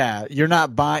 yeah, you're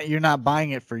not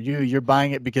buying it for you. You're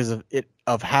buying it because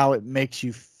of how it makes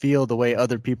you feel the way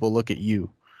other people look at you.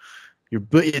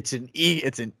 It's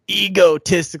an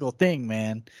egotistical thing,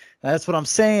 man. That's what I'm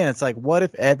saying. It's like, what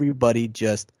if everybody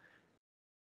just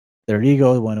their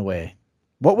ego went away?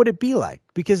 What would it be like?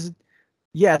 Because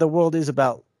yeah, the world is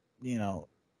about,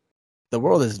 the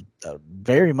world is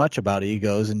very much about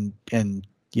egos and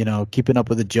keeping up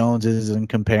with the Joneses and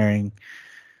comparing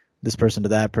this person to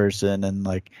that person, and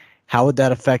like, how would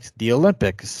that affect the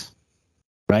Olympics,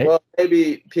 right? Well,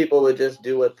 maybe people would just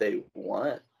do what they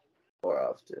want more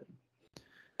often.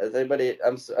 Has anybody?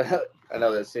 I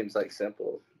know that seems like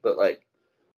simple, but like,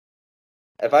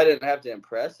 if I didn't have to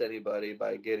impress anybody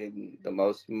by getting the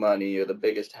most money or the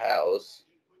biggest house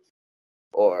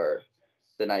or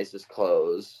the nicest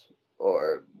clothes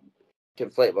or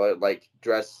like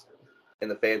dress in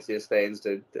the fanciest things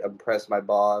to impress my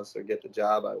boss or get the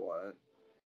job I want,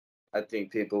 I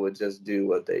think people would just do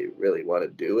what they really want to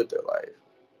do with their life,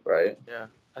 right? Yeah,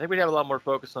 I think we'd have a lot more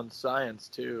focus on science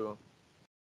too.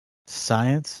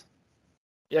 Science?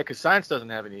 Yeah, because science doesn't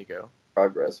have an ego.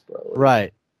 Progress, probably.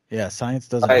 Right. Yeah, science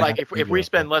doesn't like if we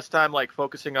spend less time like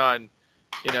focusing on,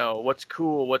 what's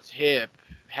cool, what's hip,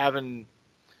 having,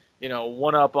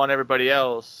 one up on everybody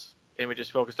else, and we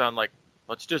just focused on like,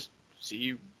 let's just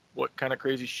see what kind of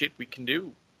crazy shit we can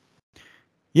do.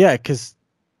 Yeah, because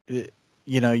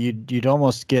you'd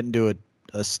almost get into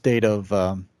a state of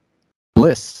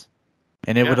bliss,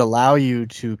 and it would allow you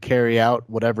to carry out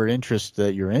whatever interest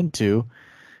that you're into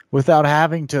without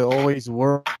having to always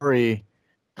worry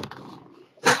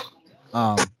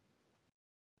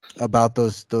about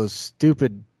those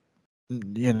stupid,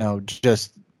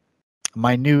 just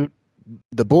minute,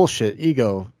 the bullshit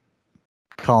ego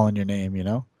calling your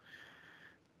name.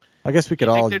 I guess we could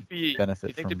all benefit. Do you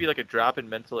think there'd be like a drop in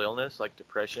mental illness, like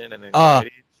depression and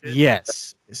anxiety?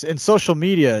 Yes, and social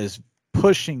media is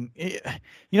pushing.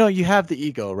 You have the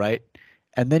ego, right?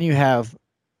 And then you have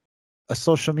a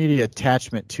social media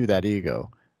attachment to that ego,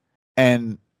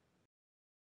 and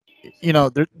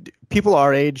people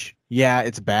our age, yeah,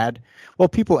 it's bad. Well,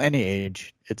 people any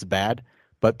age, it's bad,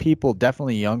 but people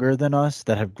definitely younger than us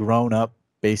that have grown up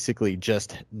basically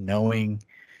just knowing,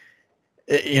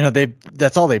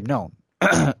 that's all they've known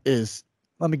is,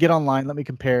 let me get online, let me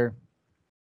compare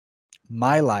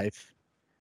my life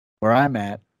where I'm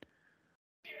at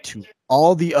to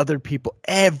all the other people,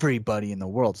 everybody in the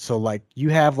world. So like, you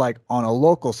have like on a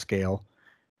local scale,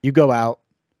 you go out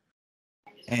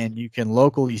and you can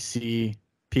locally see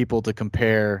people to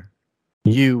compare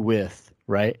you with,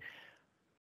 right?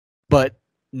 But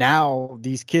now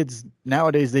these kids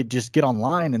nowadays, they just get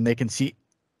online and they can see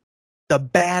the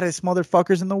baddest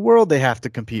motherfuckers in the world they have to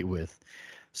compete with.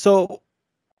 So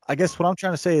I guess what I'm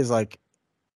trying to say is like,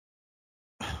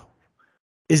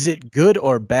 is it good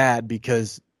or bad?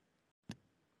 Because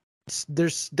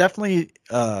there's definitely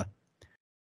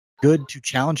good to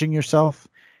challenging yourself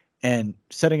and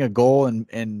setting a goal, and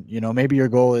maybe your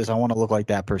goal is, I want to look like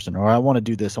that person, or I want to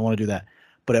do this, I want to do that.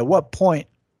 But at what point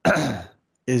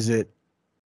is it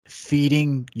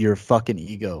feeding your fucking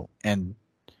ego? And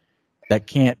that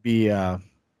can't be, in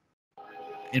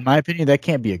my opinion, that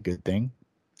can't be a good thing,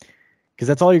 because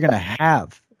that's all you're going to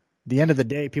have. At the end of the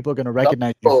day, people are going to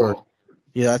recognize you for,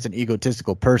 that's an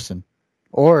egotistical person,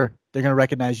 or they're going to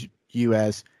recognize you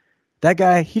as that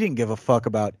guy. He didn't give a fuck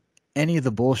about any of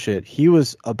the bullshit. He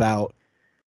was about,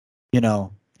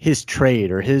 his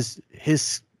trade or his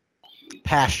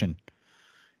passion.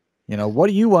 What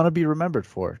do you want to be remembered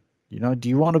for? Do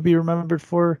you want to be remembered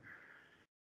for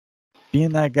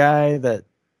being that guy that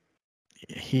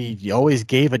he always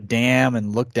gave a damn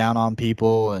and looked down on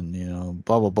people and,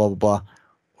 blah, blah, blah, blah, blah?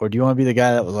 Or do you want to be the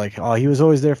guy that was like, oh, he was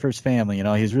always there for his family. He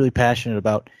was really passionate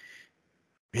about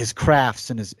his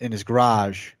crafts in his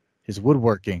garage, his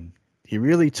woodworking. He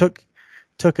really took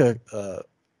a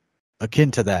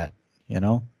akin to that,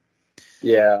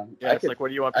 Yeah. It's like, what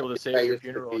do you want people to say at your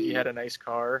funeral? He had a nice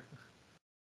car.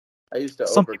 I used to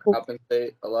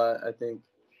overcompensate a lot, I think,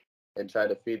 and try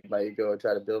to feed my ego or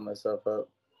try to build myself up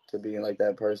to being like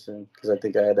that person, because I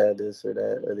think I had to have this or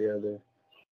that or the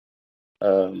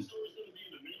other.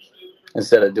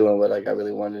 Instead of doing what like I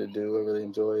really wanted to do or really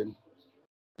enjoyed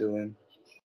doing.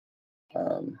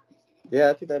 Yeah,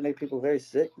 I think that made people very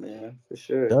sick, man, for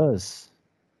sure. It does.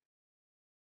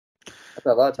 I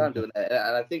spent a lot of time doing that,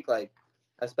 and I think like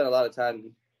I spent a lot of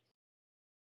time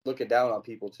looking down on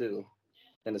people too,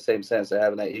 in the same sense of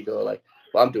having that ego, like,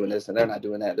 well, I'm doing this and they're not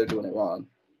doing that, they're doing it wrong.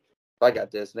 If I got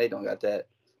this and they don't got that,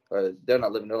 or they're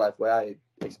not living their life the way I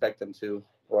expect them to,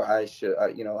 or I should,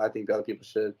 I think other people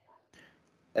should.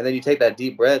 And then you take that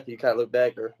deep breath, you kind of look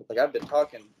back, or like I've been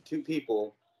talking to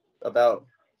people about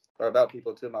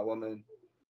people to my woman,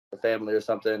 or family or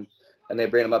something, and they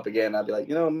bring them up again. I'd be like,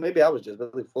 maybe I was just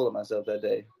really full of myself that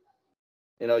day.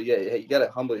 You got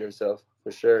to humble yourself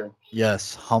for sure.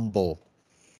 Yes, humble.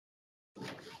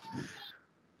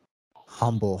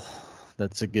 Humble.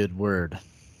 That's a good word.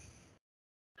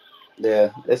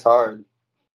 Yeah, it's hard.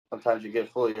 Sometimes you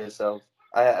get full of yourself.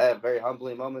 I had a very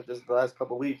humbling moment just the last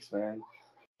couple of weeks, man.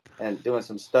 And doing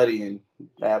some studying.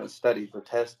 I haven't studied for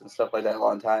tests and stuff like that in a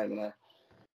long time. And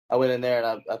I went in there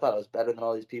and I thought I was better than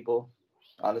all these people.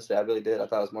 Honestly, I really did. I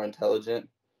thought I was more intelligent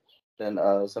than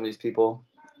some of these people.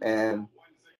 And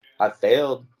I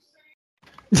failed.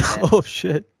 And, oh,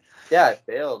 shit. Yeah, I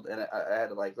failed. And I had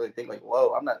to really think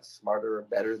whoa, I'm not smarter or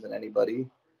better than anybody.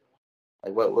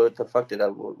 What the fuck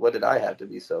what did I have to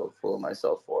be so full of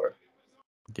myself for?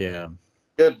 Yeah.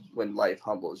 Good when life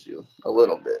humbles you a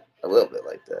little bit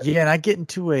like that. Yeah, and I get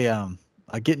into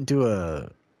a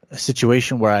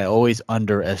situation where I always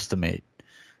underestimate.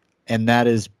 And that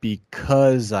is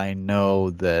because I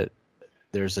know that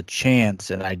there's a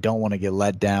chance and I don't want to get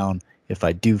let down if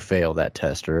I do fail that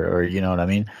test or you know what I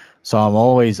mean? So I'm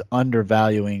always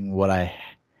undervaluing what I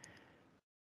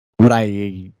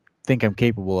think I'm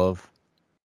capable of.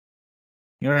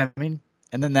 You know what I mean?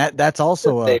 And then that's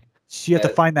also you have to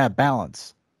find that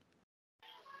balance.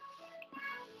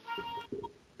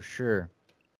 For sure.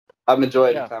 I'm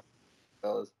enjoying the conversation,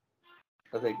 fellas.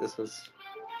 I think this was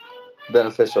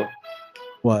beneficial.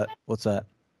 What's that?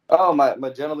 Oh, my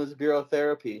Gentleman's Bureau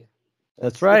therapy.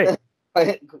 That's right.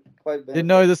 quite Didn't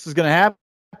know this was gonna happen,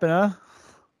 huh?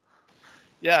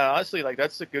 Yeah, honestly,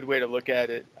 that's a good way to look at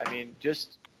it. I mean,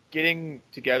 just getting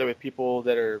together with people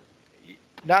that are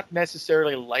not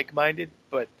necessarily like-minded,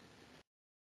 but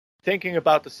thinking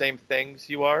about the same things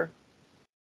you are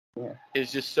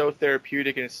is just so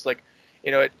therapeutic. And it's like,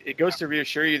 it goes to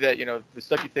reassure you that, the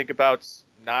stuff you think about's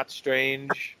not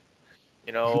strange,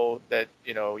 that,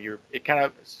 it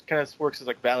kind of works as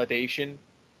validation,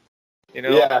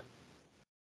 Yeah.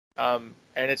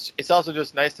 And it's also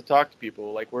just nice to talk to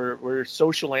people. We're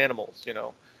social animals,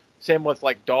 Same with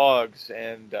dogs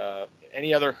and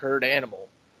any other herd animal.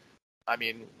 I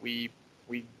mean, we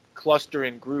cluster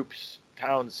in groups,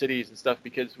 towns, cities, and stuff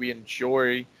because we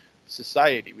enjoy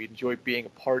society. We enjoy being a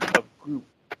part of group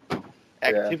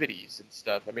activities and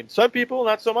stuff. I mean, some people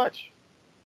not so much.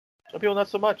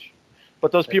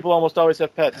 But those people almost always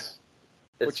have pets,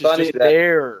 which is just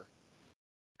there.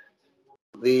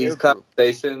 These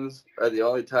conversations are the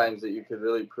only times that you can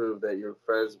really prove that your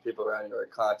friends and people around you are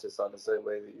conscious on the same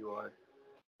way that you are.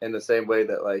 In the same way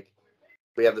that,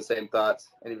 we have the same thoughts.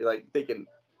 And you'd be thinking,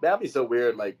 that'd be so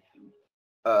weird,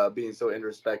 being so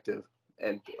introspective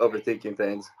and overthinking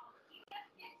things.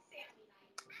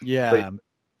 Yeah. But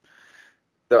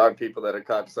there are people that are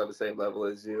conscious on the same level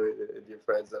as you and your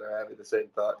friends that are having the same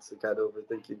thoughts and kind of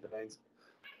overthinking things.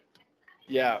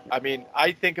 Yeah,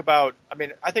 I think about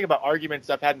arguments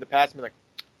I've had in the past and be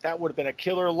that would have been a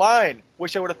killer line.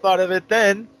 Wish I would have thought of it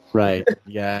then. Right.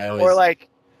 Yeah. I'll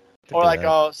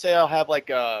have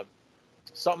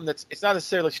something it's not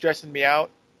necessarily stressing me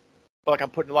out, but I'm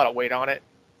putting a lot of weight on it,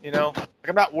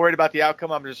 I'm not worried about the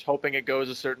outcome. I'm just hoping it goes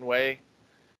a certain way.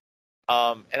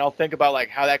 And I'll think about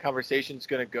how that conversation's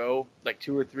going to go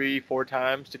 2 or 3, 4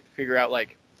 times to figure out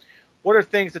what are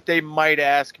things that they might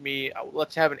ask me?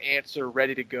 Let's have an answer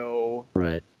ready to go.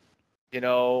 Right.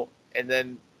 And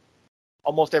then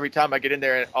almost every time I get in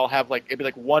there, I'll have it'd be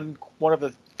one of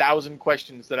the 1,000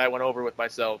 questions that I went over with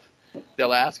myself.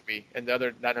 They'll ask me, and the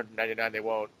other 999 they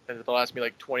won't. And they'll ask me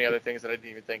 20 other things that I didn't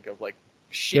even think of.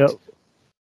 Shit. Yep.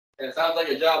 And it sounds like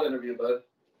a job interview, bud.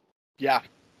 Yeah,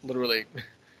 literally.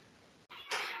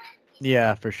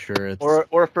 Yeah, for sure.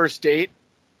 Or a first date,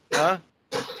 huh?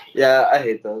 Yeah, I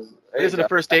hate those. Isn't a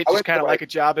first date just kind of like a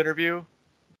job interview?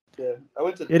 Yeah, I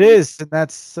went to. It is, and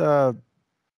that's in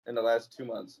the last 2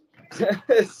 months.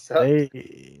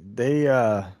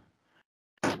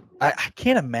 I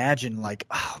can't imagine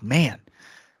oh man,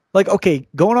 okay,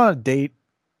 going on a date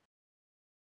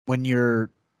when you're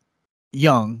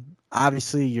young.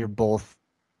 Obviously, you're both,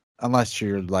 unless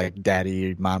you're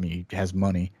daddy or mommy has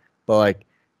money, but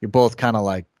you're both kind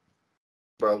of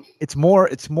bro. It's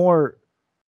more.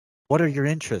 What are your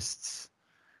interests?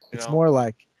 It's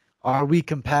more are we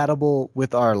compatible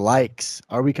with our likes?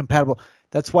 Are we compatible?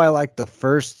 That's why the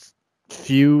first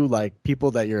few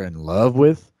people that you're in love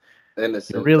with,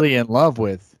 you're really in love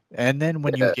with. And then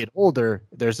when you get older,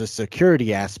 there's a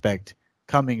security aspect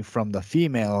coming from the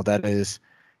female that is,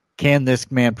 can this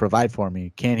man provide for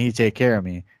me? Can he take care of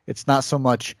me? It's not so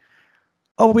much,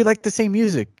 oh, we like the same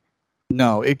music.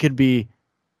 No, it could be,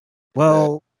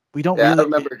 Well, we don't Yeah, I really.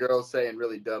 remember girls saying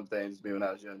really dumb things to me when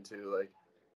I was young too. Like,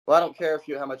 well, I don't care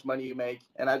how much money you make,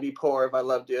 and I'd be poor if I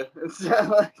loved you, and stuff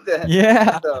like that.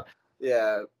 Yeah. So,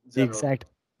 yeah, The general. exact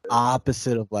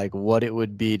opposite of like what it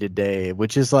would be today,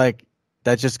 which is like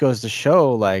that just goes to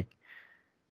show like,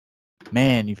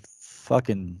 man, you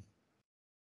fucking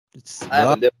it's I have a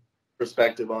rough. different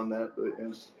perspective on that. But,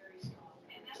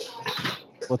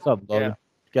 What's up, Yeah. Logan?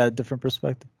 Got a different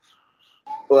perspective?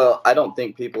 well, I don't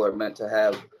think people are meant to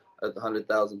have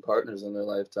 100,000 partners in their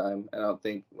lifetime. And I don't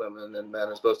think women and men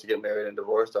are supposed to get married and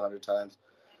divorced 100 times.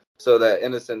 So that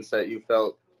innocence that you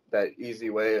felt, that easy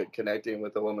way of connecting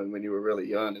with a woman when you were really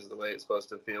young, is the way it's supposed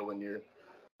to feel when you're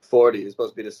 40. It's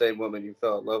supposed to be the same woman you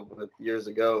fell in love with years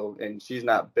ago, and she's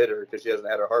not bitter because she hasn't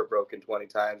had her heart broken 20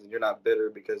 times, and you're not bitter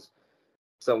because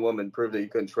some woman proved that you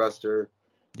couldn't trust her.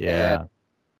 Yeah. And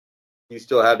you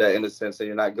still have that innocence, and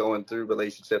you're not going through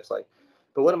relationships like,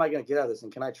 but what am I going to get out of this?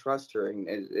 And can I trust her? And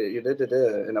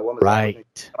and a woman's like,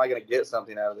 Right. am I going to get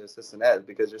something out of this and that?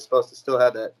 Because you're supposed to still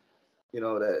have that,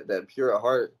 that pure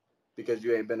heart, because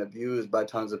you ain't been abused by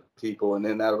tons of people and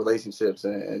then out of relationships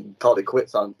and called it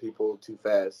quits on people too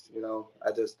fast.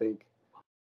 I just think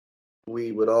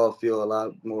we would all feel a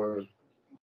lot more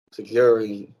secure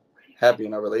and happy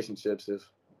in our relationships if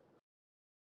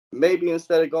maybe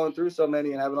instead of going through so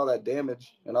many and having all that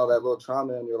damage and all that little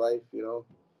trauma in your life, you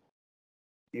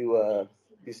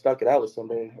stuck it out with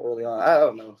somebody early on. I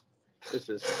don't know. It's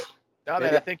just No,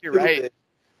 man, I think you're right.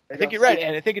 I think you're right,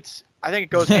 and I think it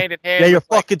goes hand in hand. Yeah, you're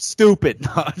with, like, fucking stupid.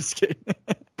 No, I'm just kidding.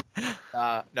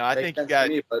 no, I think you got.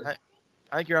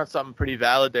 I think you're on something pretty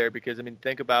valid there, because I mean,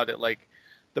 think about it. Like,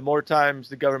 the more times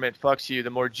the government fucks you, the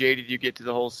more jaded you get to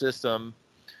the whole system.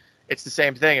 It's the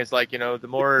same thing. It's like, the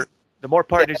more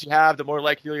partners you have, the more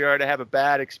likely you are to have a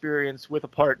bad experience with a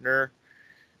partner.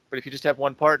 But if you just have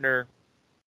one partner,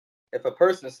 if a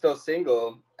person is still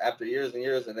single after years and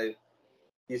years, and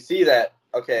you see that,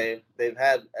 okay, they've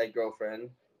had a girlfriend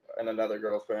and another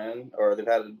girlfriend, or they've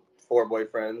had 4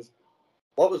 boyfriends,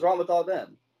 what was wrong with all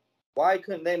them? Why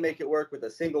couldn't they make it work with a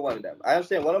single one of them? I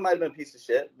understand one of them might have been a piece of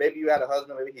shit. Maybe you had a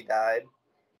husband, maybe he died,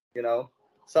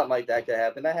 something like that could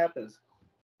happen. That happens,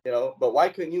 but why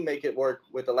couldn't you make it work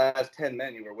with the last 10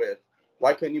 men you were with?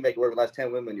 Why couldn't you make it work with the last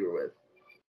 10 women you were with?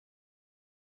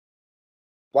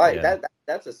 Why? Yeah.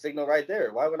 That's a signal right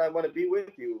there. Why would I want to be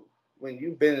with you when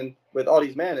you've been with all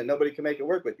these men and nobody can make it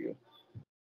work with you?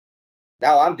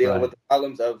 Now I'm dealing with the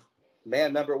problems of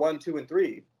man number 1, 2, and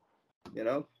 3.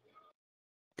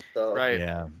 So right?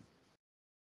 Yeah.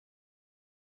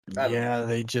 I don't Yeah,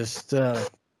 they just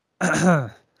yeah,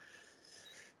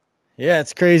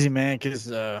 it's crazy, man, because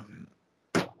they'll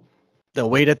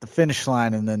wait at the finish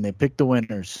line and then they pick the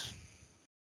winners.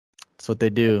 That's what they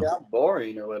do. I'm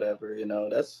boring or whatever.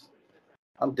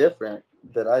 I'm different,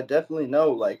 but I definitely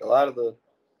know, like, a lot of the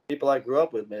people I grew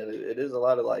up with, man. It is a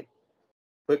lot of, like,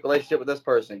 quick relationship with this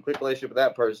person, quick relationship with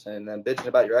that person, and then bitching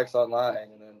about your ex online,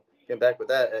 and then getting back with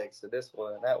that ex and this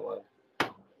one and that one.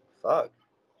 Fuck.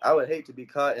 I would hate to be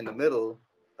caught in the middle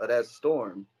of that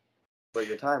storm where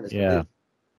your time is Yeah.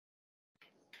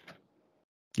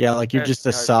 Yeah, like you're just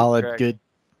a solid good,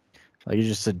 like you're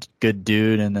just a good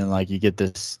dude, and then like you get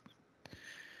this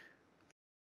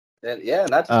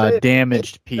not to say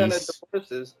damaged piece.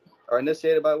 Divorces are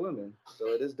initiated by women, so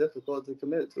it is difficult to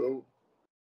commit to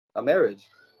a marriage.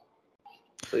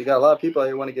 So you got a lot of people out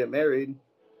here want to get married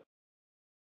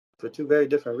for 2 very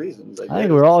different reasons. I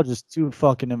think we're all just too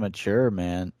fucking immature,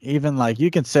 man. Even like you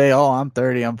can say, "Oh, I'm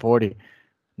 30, I'm 40."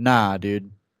 Nah,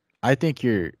 dude. I think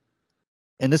you're,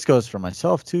 and this goes for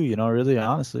myself too. Really,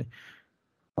 honestly,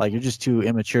 like you're just too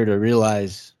immature to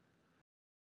realize.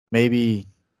 Maybe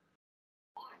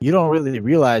you don't really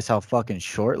realize how fucking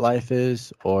short life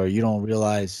is, or you don't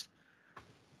realize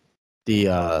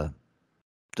the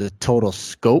total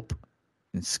scope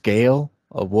and scale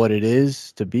of what it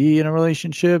is to be in a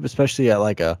relationship, especially at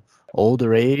like a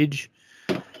older age.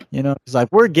 It's like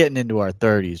we're getting into our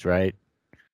 30s, right?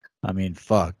 I mean,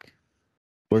 fuck,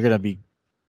 we're gonna be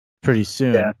pretty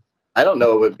soon. Yeah, I don't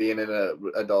know what being in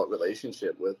an adult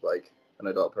relationship with like an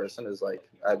adult person is like.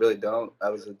 I really don't. I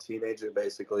was a teenager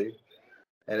basically,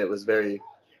 and it was very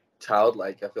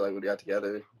childlike. I feel like when we got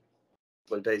together,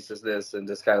 what dates is this, and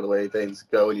just kind of the way things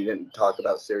go, and you didn't talk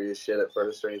about serious shit at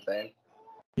first or anything.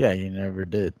 Yeah, you never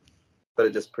did. But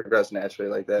it just progressed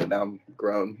naturally like that. Now I'm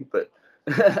grown, but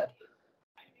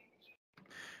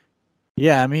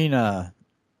yeah, I mean, I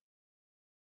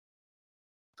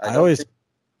always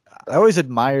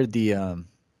admired the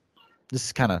this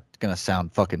is kind of gonna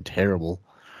sound fucking terrible,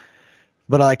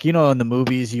 but like in the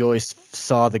movies you always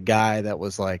saw the guy that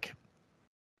was like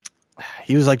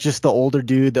he was like just the older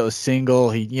dude that was single.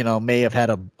 He, may have had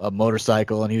a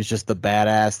motorcycle, and he was just the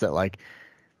badass that like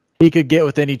he could get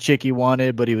with any chick he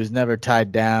wanted, but he was never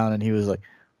tied down, and he was like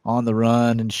on the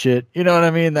run and shit. You know what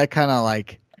I mean? That kind of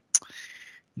like,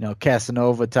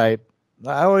 Casanova type.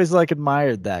 I always like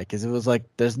admired that because it was like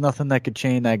there's nothing that could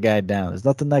chain that guy down. There's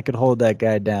nothing that could hold that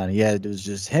guy down. It was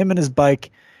just him and his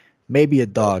bike, maybe a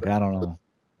dog. I don't know.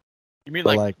 You mean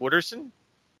like Wooderson?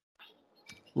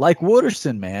 Like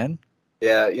Wooderson, man.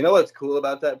 Yeah, you know what's cool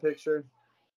about that picture?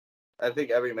 I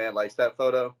think every man likes that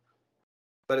photo.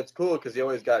 But it's cool because he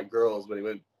always got girls when he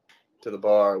went to the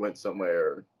bar, went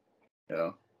somewhere,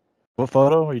 What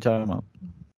photo are you talking about?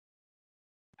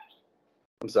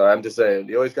 I'm sorry, I'm just saying.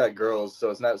 He always got girls,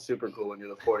 so it's not super cool when you're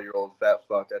the 40-year-old fat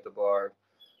fuck at the bar,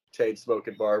 chain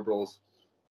smoking Barbels,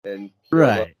 and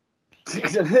right.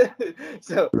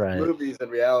 So right. Movies and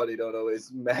reality don't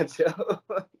always match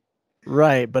up.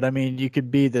 Right, but I mean, you could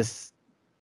be this.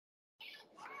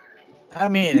 I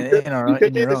mean, you could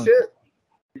in be your the own. Shit.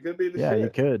 You could be the shit. Yeah, you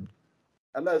could.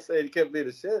 I'm not saying you can't be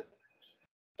the shit.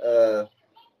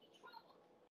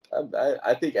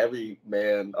 I think every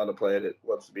man on the planet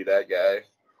wants to be that guy,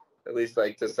 at least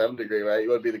like to some degree, right? You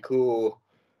want to be the cool,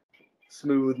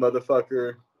 smooth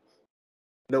motherfucker.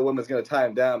 No woman's gonna tie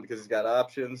him down because he's got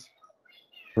options.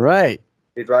 Right.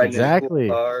 He's riding in a cool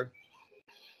car.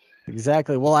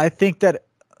 Exactly. Well, I think that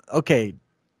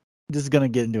this is gonna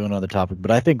get into another topic,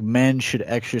 but I think men should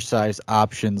exercise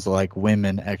options like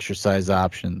women exercise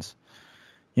options.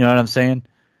 You know what I'm saying?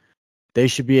 They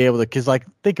should be able to, because like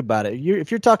think about it.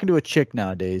 If you're talking to a chick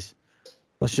nowadays,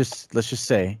 let's just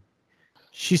say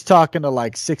she's talking to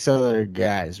like 6 other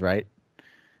guys, right?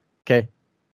 Okay,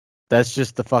 that's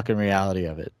just the fucking reality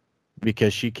of it,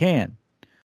 because she can.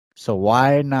 So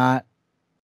why not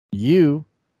you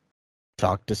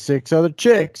talk to 6 other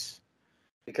chicks?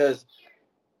 Because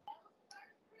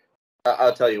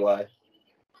I'll tell you why.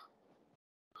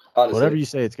 Honestly. Whatever you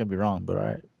say, it's gonna be wrong, but all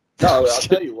right. No, I'll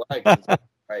tell you why.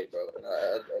 Right, bro.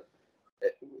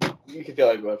 You can feel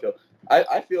how you want to feel.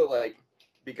 I feel like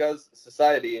because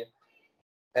society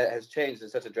has changed in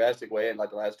such a drastic way in like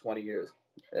the last 20 years.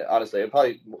 Honestly, it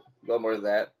probably a little more than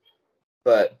that.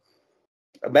 But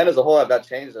men as a whole have not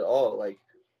changed at all. Like,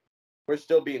 we're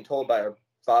still being told by our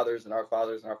fathers and our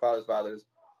fathers and our fathers' fathers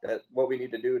that what we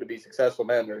need to do to be successful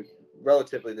men are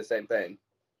relatively the same thing.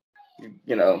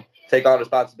 Take on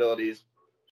responsibilities,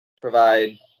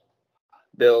 provide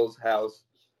bills, house,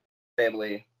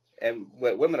 family. And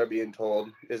what women are being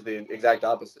told is the exact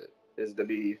opposite, is to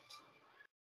be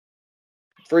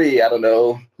free. I don't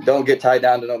know. Don't get tied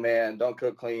down to no man. Don't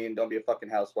cook clean. Don't be a fucking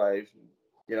housewife.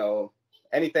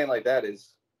 Anything like that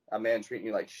is a man treating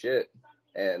you like shit.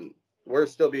 And we're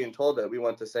still being told that we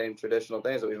want the same traditional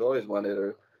things that we've always wanted,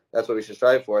 or that's what we should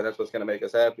strive for, and that's what's going to make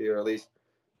us happy, or at least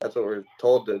that's what we're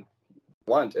told to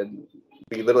want. And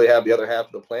we literally have the other half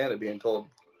of the planet being told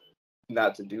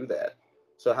not to do that.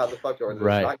 So how the fuck are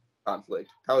there not conflict?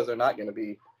 How is there not going to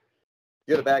be?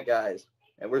 You're the bad guys,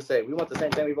 and we're saying we want the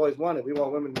same thing we've always wanted. We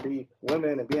want women to be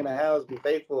women and be in a house, be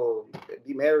faithful,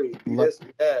 be married, be this,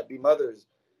 be that, be mothers.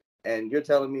 And you're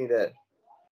telling me that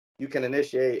you can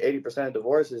initiate 80% of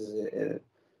divorces, and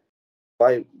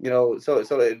why? So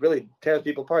it really tears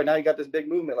people apart. Now you got this big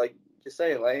movement, like you're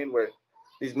saying, Lane, where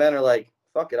these men are like,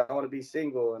 fuck it, I want to be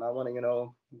single and I want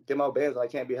to, get my bands. I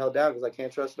can't be held down because I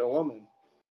can't trust no woman.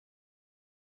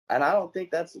 And I don't think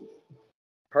that's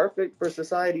perfect for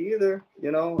society either.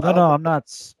 No, I'm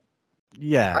not.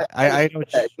 Yeah, I know.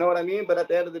 You know what I mean? But at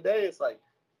the end of the day, it's like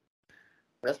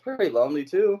that's pretty lonely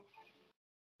too.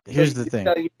 Here's the thing: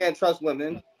 you can't trust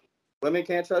women. Women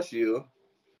can't trust you.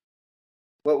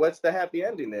 Well, what's the happy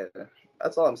ending there?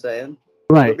 That's all I'm saying.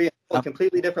 Right. We're being told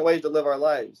completely different ways to live our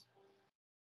lives.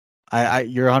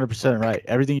 You're 100% right.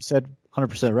 Everything you said,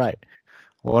 100% right.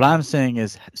 What I'm saying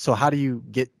is, so how do you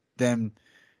get them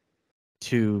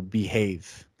to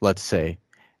behave? Let's say,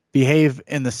 behave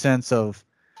in the sense of,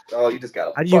 you just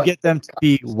got. How do you get them to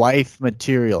be wife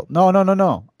material? No.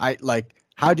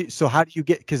 How do you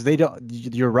get? Because they don't.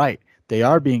 You're right. They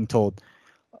are being told,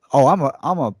 oh,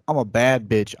 I'm a bad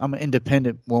bitch. I'm an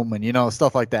independent woman.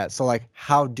 Stuff like that. So like,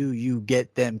 how do you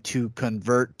get them to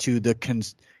convert to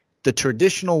the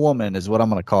traditional woman is what I'm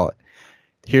gonna call it.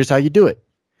 Here's how you do it.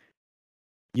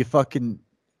 You fucking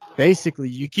basically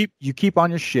you keep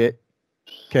on your shit.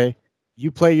 Okay.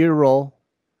 You play your role,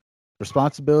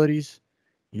 responsibilities.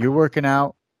 You're working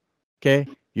out. Okay.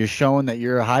 You're showing that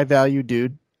you're a high value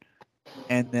dude.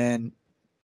 And then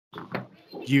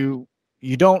you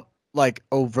don't like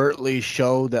overtly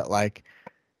show that like,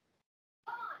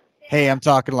 hey, I'm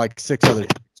talking like 6 other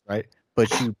chicks, right?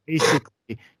 But you basically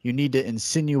you need to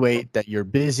insinuate that you're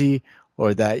busy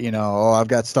or that, oh, I've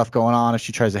got stuff going on if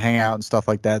she tries to hang out and stuff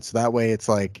like that. So that way it's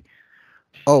like,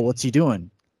 oh, what's he doing?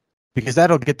 Because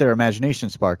that'll get their imagination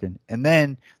sparking. And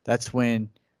then that's when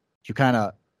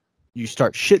you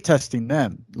start shit testing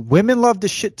them. Women love to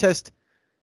shit test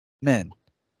men.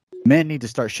 Men need to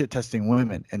start shit testing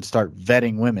women and start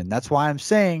vetting women. That's why I'm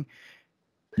saying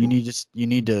you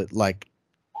need to like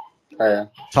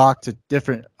talk to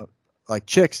different like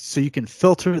chicks so you can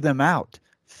filter them out.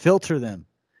 Filter them.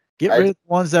 Get rid of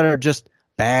the ones that are just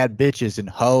bad bitches and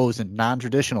hoes and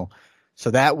non-traditional. So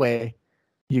that way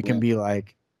you can be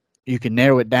like, you can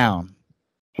narrow it down,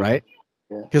 right?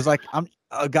 Because like I'm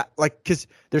a guy, like, because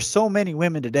there's so many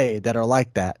women today that are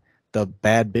like that, the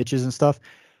bad bitches and stuff,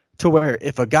 to where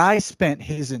if a guy spent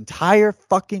his entire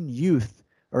fucking youth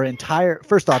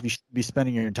first off, you should be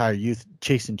spending your entire youth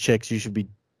chasing chicks. You should be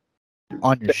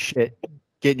on your shit,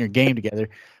 getting your game together.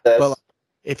 But like,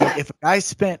 if a guy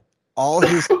spent all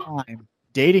his time,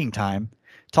 dating time,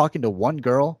 talking to one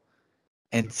girl,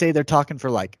 and say they're talking for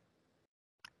like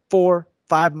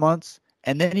 4-5 months,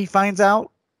 and then he finds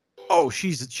out, oh,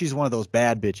 she's one of those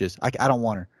bad bitches, I don't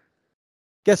want her.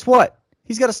 Guess what?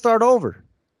 He's got to start over.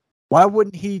 Why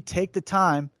wouldn't he take the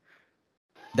time,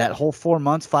 that whole 4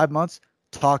 months, 5 months,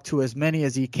 talk to as many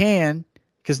as he can?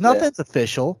 Because nothing's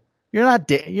official. You're not.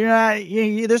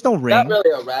 There's no ring. Not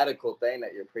really a radical thing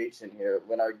that you're preaching here.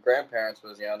 When our grandparents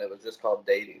was young, it was just called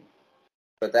dating,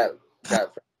 but that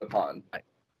got frowned upon.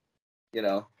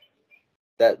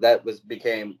 That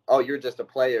became, oh, you're just a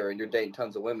player and you're dating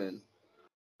tons of women.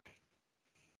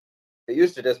 It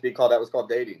used to just be called, that was called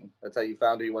dating. That's how you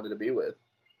found who you wanted to be with.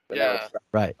 But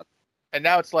right. And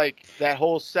now it's like that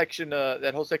whole section of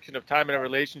time in a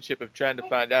relationship of trying to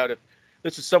find out if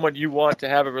this is someone you want to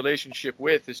have a relationship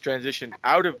with is transitioned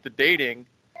out of the dating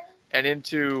and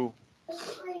into.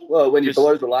 Well, when you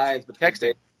blur the lines between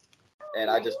texting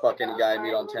and I just fucking a guy I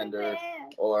meet on Tinder,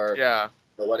 or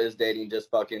but what is dating?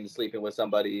 Just fucking sleeping with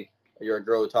somebody. You're a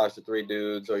girl who talks to 3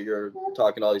 dudes, or you're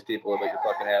talking to all these people, but you're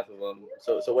fucking half of them.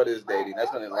 So what is dating?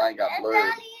 That's when the line got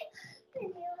blurred.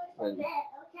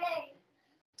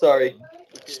 Sorry.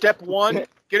 Step 1,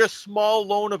 get a small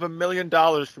loan of $1 million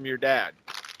from your dad.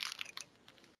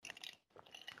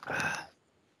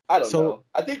 I don't know.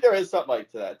 I think there is something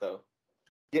like that, though.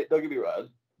 Don't get me wrong.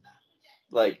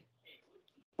 Like,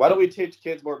 why don't we teach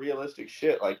kids more realistic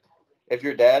shit? Like, if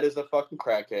your dad is a fucking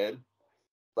crackhead,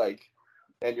 like,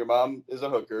 and your mom is a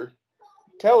hooker,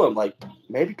 tell him, like,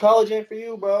 maybe college ain't for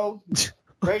you, bro.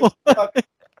 Grades suck.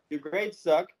 Your grades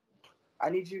suck. I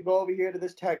need you to go over here to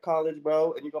this tech college,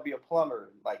 bro, and you're going to be a plumber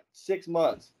in, like, 6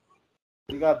 months.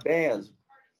 You got bands,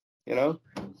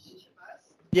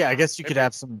 Yeah, I guess you could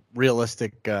have some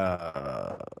realistic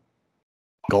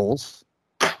goals.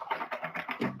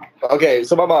 Okay,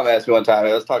 so my mom asked me one time,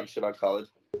 I was talking shit about college.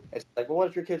 And she's like, well, what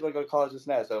if your kids want to go to college this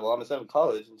and that? I said, well, I'm going to send them to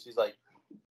college. And she's like,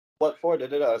 what for? I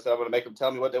said, I'm going to make them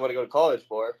tell me what they want to go to college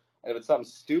for. And if it's something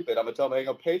stupid, I'm going to tell them I ain't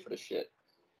going to pay for the shit.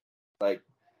 Like,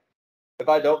 if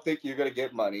I don't think you're going to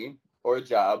get money or a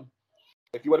job,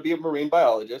 if you want to be a marine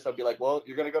biologist, I'll be like, well,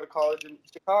 you're going to go to college in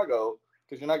Chicago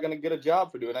because you're not going to get a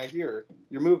job for doing that here.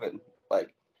 You're moving.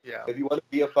 Like, if you want to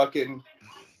be a fucking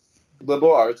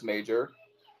liberal arts major,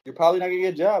 you're probably not going to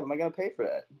get a job. Am I going to pay for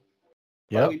that?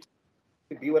 Yeah.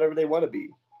 Be whatever they want to be.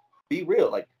 Be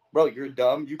real. Like, bro, you're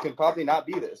dumb. You can probably not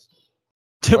be this.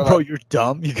 Bro, you're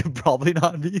dumb. You can probably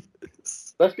not be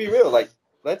this. Let's be real. Like,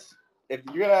 if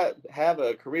you're going to have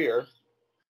a career,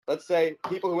 let's say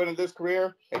people who went in this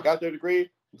career and got their degree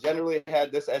generally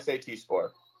had this SAT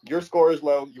score. Your score is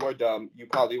low. You are dumb. You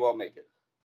probably won't make it.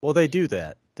 Well, they do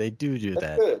that. They do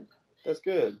that. That's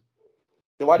good.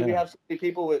 Then why do we have so many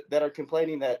people that are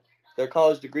complaining that their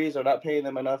college degrees are not paying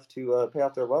them enough to pay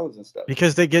off their loans and stuff?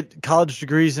 Because they get college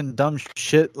degrees in dumb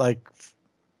shit like,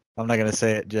 I'm not gonna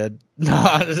say it, Jed. No,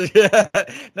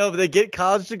 but they get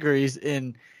college degrees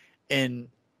in. And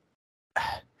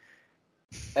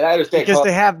I understand because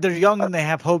they're young and they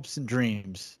have hopes and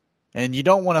dreams, and you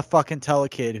don't want to fucking tell a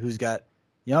kid who's got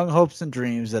young hopes and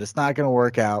dreams that it's not gonna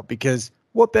work out, because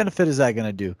what benefit is that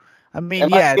gonna do? I mean,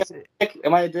 am I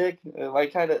a dick?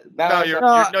 Like, kind of. No,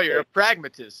 you're a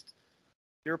pragmatist.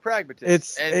 You're a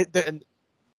pragmatist. I don't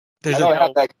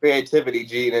have that creativity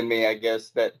gene in me, I guess,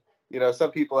 that,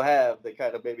 some people have that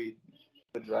kind of maybe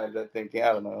drive that thinking.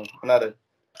 I don't know. I'm not a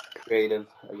creative,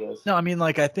 I guess. No, I mean,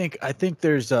 like, I think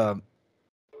there's I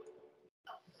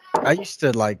used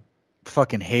to, like,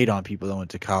 fucking hate on people that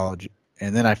went to college,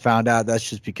 and then I found out that's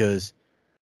just because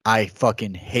I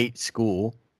fucking hate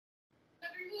school.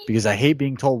 Because I hate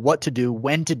being told what to do,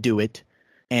 when to do it,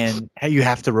 and how you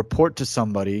have to report to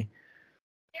somebody.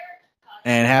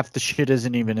 and half the shit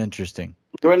isn't even interesting.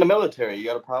 You're in the military. You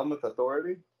got a problem with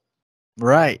authority?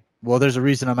 Right. Well, there's a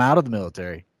reason I'm out of the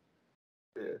military.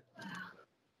 Yeah.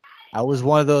 I was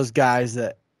one of those guys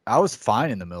that I was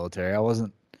fine in the military. I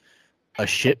wasn't a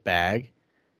shitbag,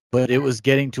 but it was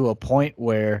getting to a point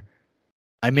where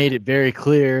I made it very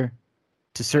clear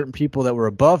to certain people that were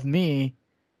above me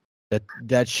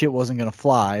that shit wasn't going to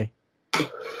fly,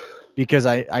 because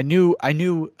I knew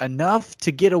enough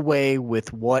to get away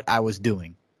with what I was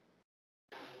doing.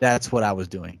 That's what I was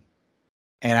doing.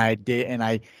 And I did, and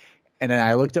then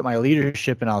I looked at my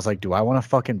leadership and I was like, do I want to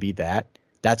fucking be that?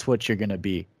 That's what you're going to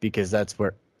be, because that's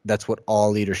what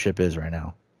all leadership is right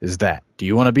now. Is that. Do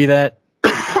you want to be that?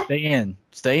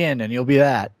 Stay in and you'll be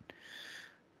that.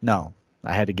 No,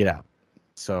 I had to get out.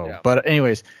 So, yeah. But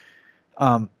anyways,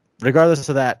 regardless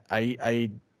of that,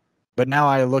 but now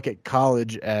I look at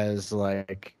college as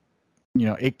like,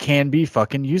 it can be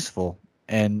fucking useful,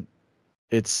 and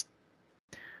it's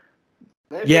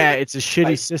a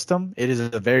shitty system. It is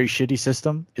a very shitty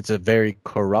system. It's a very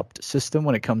corrupt system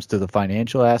when it comes to the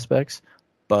financial aspects.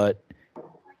 But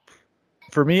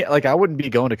for me, like, I wouldn't be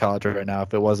going to college right now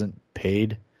if it wasn't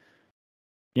paid,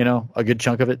 a good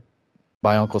chunk of it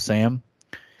by Uncle Sam.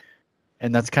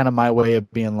 And that's kind of my way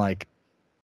of being like,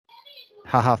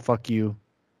 haha, fuck you.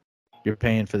 You're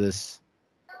paying for this.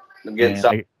 I'm getting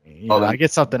something. I get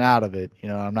something out of it.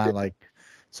 I'm not like,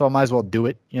 so I might as well do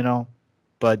it,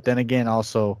 But then again,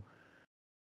 also,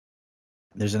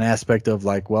 there's an aspect of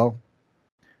like, well,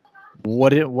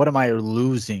 what am I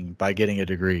losing by getting a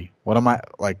degree? What am I,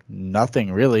 like,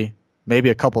 nothing really.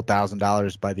 Maybe a couple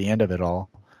 $1,000s by the end of it all.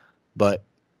 But,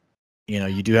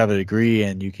 you do have a degree,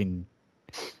 and you can,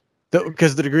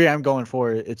 because the degree I'm going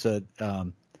for, it's a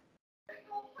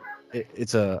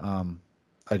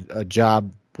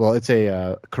job. Well, it's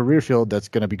a career field that's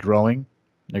going to be growing.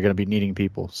 They're going to be needing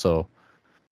people. So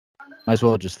might as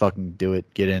well just fucking do it,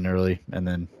 get in early, and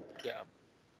then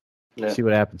see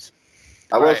what happens.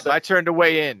 All right, my turn to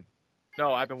weigh in.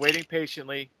 No, I've been waiting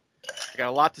patiently. I got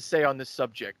a lot to say on this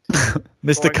subject.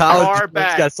 Mr. College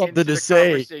got something to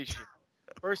say.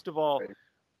 First of all,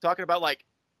 talking about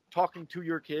talking to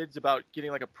your kids about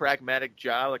getting like a pragmatic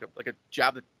job, like a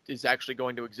job that is actually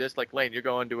going to exist. Like Lane, you're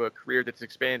going to a career that's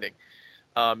expanding.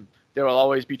 There will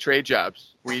always be trade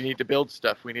jobs. We need to build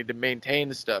stuff. We need to maintain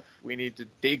the stuff. We need to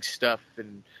dig stuff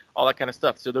and all that kind of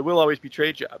stuff. So there will always be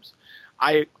trade jobs.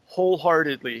 I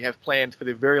wholeheartedly have planned for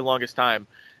the very longest time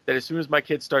that as soon as my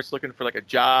kid starts looking for like a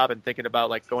job and thinking about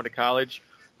like going to college,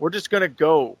 we're just going to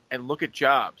go and look at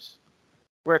jobs.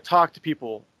 We're going to talk to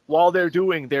people while they're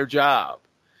doing their job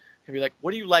and be like,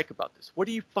 what do you like about this? What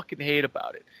do you fucking hate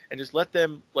about it? And just let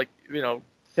them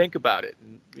think about it.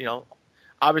 And,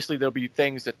 obviously there'll be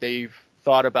things that they've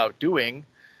thought about doing.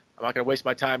 I'm not going to waste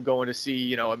my time going to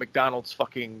see, a McDonald's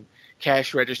fucking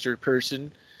cash register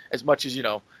person as much as,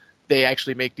 they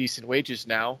actually make decent wages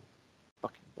now.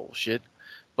 Fucking bullshit.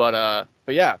 But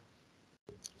yeah.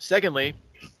 Secondly,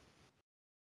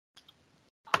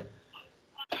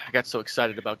 I got so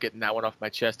excited about getting that one off my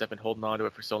chest. I've been holding on to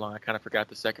it for so long. I kind of forgot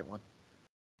the second one.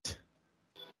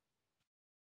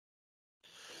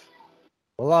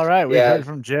 Well, all right. We heard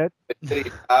from Jet. When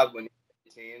you're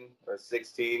 18 or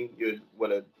 16, you would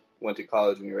have went to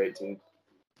college when you were 18.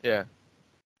 Yeah.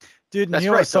 Dude, that's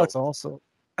what sucks also?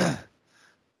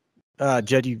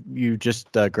 Jed, you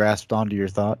just grasped onto your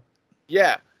thought.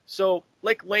 Yeah. So,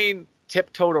 like Lane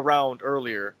tiptoed around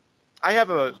earlier, I have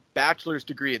a bachelor's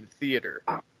degree in theater,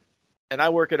 and I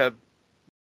work at a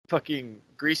fucking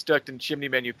grease duct and chimney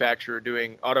manufacturer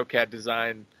doing AutoCAD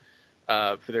design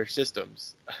for their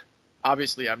systems.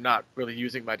 Obviously, I'm not really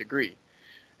using my degree.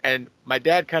 And my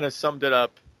dad kind of summed it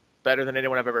up better than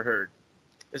anyone I've ever heard.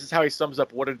 This is how he sums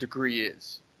up what a degree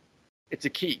is. It's a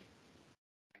key.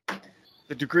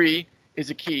 The degree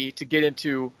is a key to get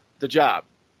into the job.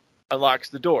 Unlocks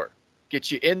the door.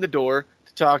 Gets you in the door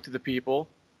to talk to the people.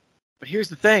 But here's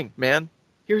the thing, man.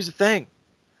 Here's the thing.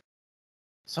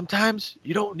 Sometimes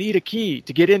you don't need a key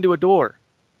to get into a door.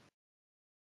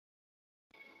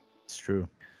 It's true.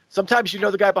 Sometimes you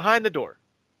know the guy behind the door,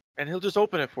 and he'll just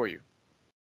open it for you.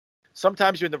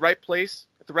 Sometimes you're in the right place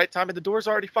at the right time, and the door's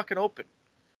already fucking open.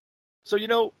 So,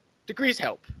 degrees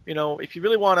help. If you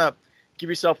really want to give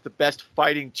yourself the best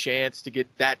fighting chance to get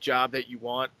that job that you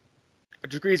want, a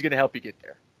degree is going to help you get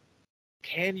there.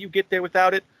 Can you get there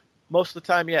without it? Most of the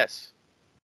time, yes.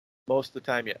 Most of the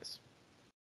time, yes.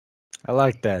 I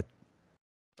like that.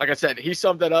 Like I said, he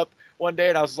summed that up one day,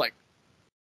 and I was like,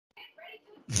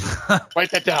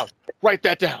 write that down. Write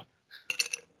that down.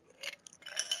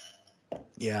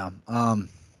 Yeah.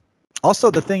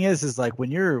 Also, the thing is like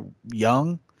when you're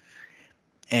young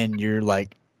and you're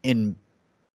like in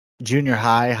junior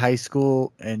high, high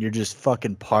school, and you're just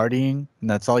fucking partying, and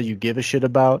that's all you give a shit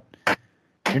about,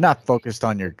 you're not focused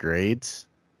on your grades,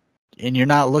 and you're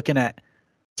not looking at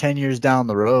 10 years down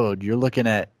the road. You're looking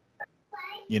at,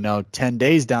 10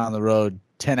 days down the road,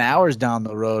 10 hours down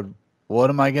the road. Where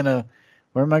am I gonna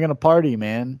party,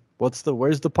 man? Where's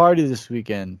the party this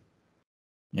weekend?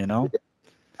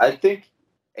 I think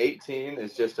 18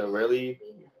 is just a really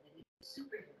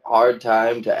hard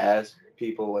time to ask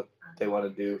people what they want to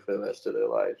do for the rest of their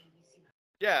life.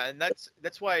 Yeah, and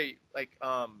that's why, like,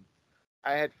 I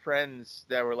had friends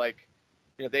that were like,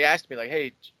 they asked me like, "Hey,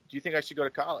 do you think I should go to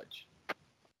college?"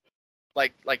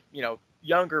 Like,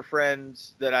 younger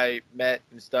friends that I met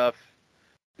and stuff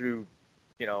through,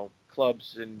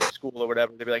 clubs and school or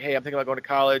whatever. They'd be like, "Hey, I'm thinking about going to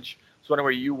college. I was wondering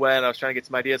where you went. I was trying to get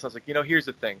some ideas." I was like, here's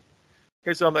the thing.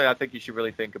 Here's something I think you should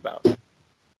really think about.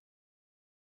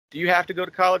 Do you have to go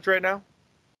to college right now?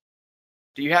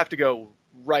 Do you have to go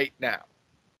right now?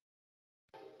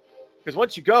 Because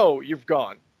once you go, you've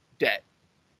gone dead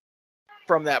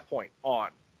from that point on.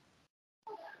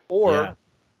 Or,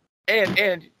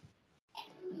 and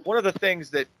one of the things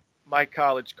that my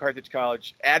college, Carthage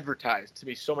College, advertised to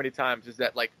me so many times is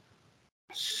that like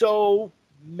so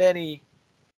many,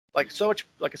 like so much,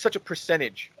 like such a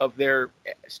percentage of their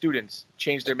students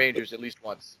change their majors at least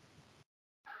once.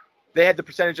 They had the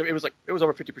percentage of it was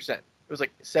over 50%. It was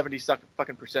like 70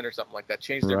 fucking percent or something like that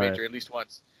changed their major at least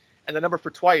once. And the number for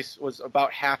twice was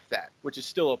about half that, which is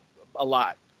still a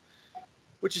lot,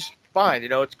 which is fine.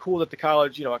 It's cool that the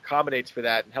college, accommodates for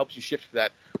that and helps you shift for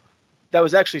that. That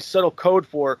was actually subtle code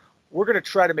for, we're going to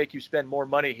try to make you spend more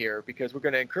money here because we're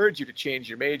going to encourage you to change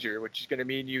your major, which is going to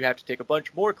mean you have to take a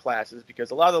bunch more classes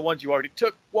because a lot of the ones you already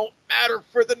took won't matter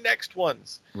for the next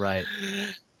ones. Right.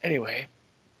 Anyway,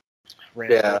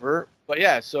 ran over. But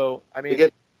yeah, so, I mean.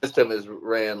 The system is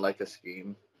ran like a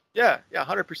scheme. Yeah,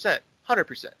 100%.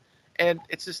 100%. And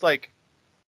it's just like,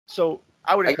 so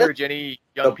I would encourage any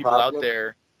young people out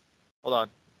there. Hold on.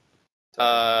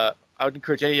 I would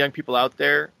encourage any young people out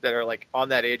there that are like on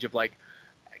that age of like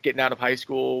getting out of high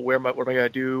school. What am I going to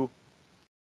do?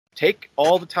 Take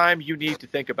all the time you need to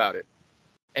think about it,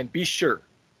 and be sure,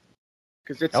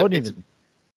 because it's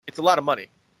a lot of money.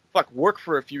 Fuck, work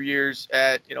for a few years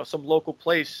at some local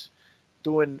place,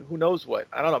 doing who knows what.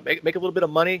 I don't know. Make a little bit of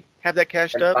money, have that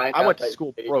cashed up. I went to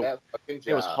school broke.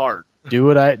 It was hard. Do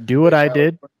what I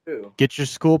did. Get your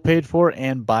school paid for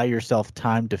and buy yourself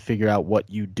time to figure out what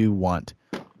you do want.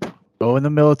 Go in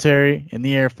the military, in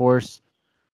the Air Force.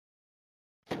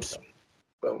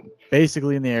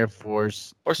 Basically in the Air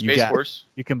Force. Or Space Force.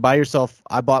 You can buy yourself.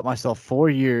 I bought myself 4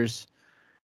 years.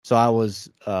 So I was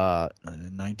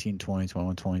 19, 20,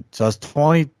 21, 20. So I was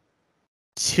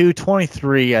 22,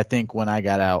 23, I think, when I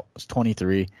got out. I was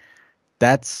 23.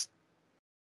 That's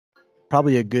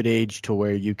probably a good age to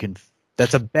where you can.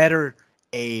 That's a better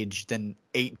age than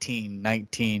 18,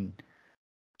 19,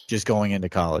 just going into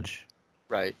college.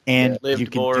 Right. And you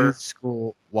can do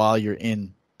school while you're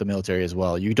in the military as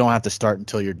well. You don't have to start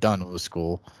until you're done with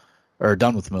school or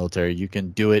done with the military. You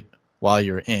can do it while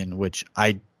you're in, which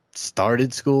I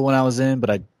started school when I was in, but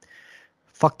I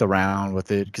fucked around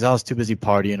with it because I was too busy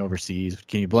partying overseas.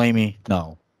 Can you blame me?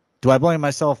 No. Do I blame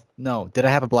myself? No. Did I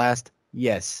have a blast?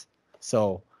 Yes.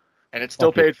 So. And it's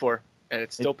still paid for. And it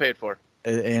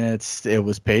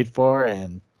was paid for,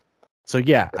 and so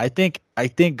yeah, I think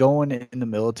going in the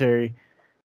military,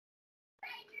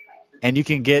 and you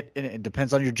can get, and it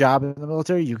depends on your job in the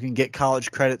military, you can get college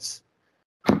credits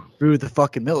through the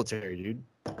fucking military, dude.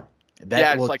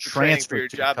 That will like transfer for your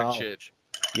job college. And shit.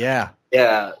 Yeah.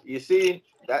 Yeah. You see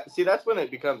that's when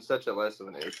it becomes such a less of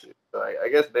an issue. So I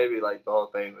guess maybe like the whole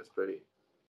thing was pretty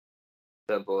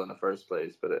simple in the first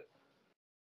place, but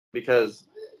because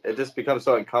it just becomes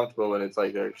so uncomfortable when it's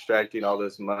like they're extracting all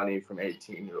this money from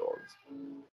 18-year-olds.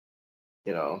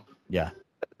 Yeah.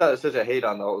 It's such a hate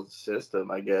on the whole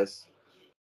system, I guess,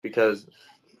 because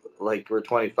like we're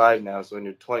 25 now, so when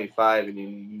you're 25 and you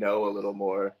know a little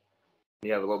more,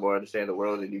 you have a little more understanding of the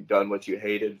world, and you've done what you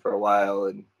hated for a while,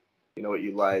 and you know what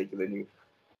you like, and then you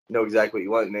know exactly what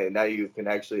you want, and now you can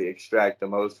actually extract the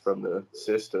most from the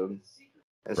system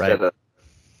instead of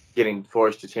getting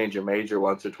forced to change your major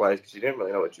once or twice because you didn't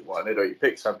really know what you wanted, or you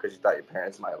picked some because you thought your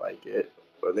parents might like it,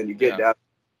 but then you get down,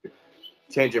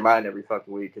 change your mind every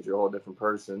fucking week because you're a whole different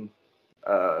person.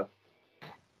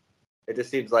 It just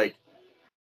seems like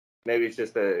maybe it's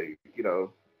just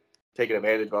taking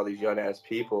advantage of all these young ass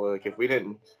people. Like if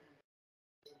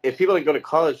people didn't go to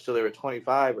college till they were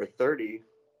 25 or 30,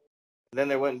 then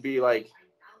there wouldn't be like,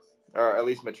 or at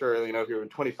least mature. If you were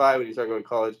 25 when you start going to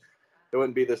college, there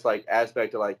wouldn't be this like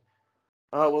aspect of like,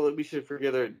 oh, well, we should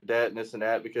forgive their debt and this and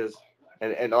that because,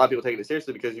 and a lot of people taking it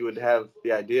seriously because you would have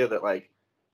the idea that like,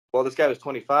 well, this guy was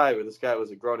 25 or this guy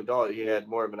was a grown adult. He had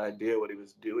more of an idea what he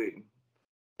was doing.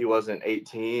 He wasn't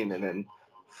 18 and then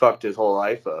fucked his whole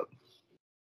life up,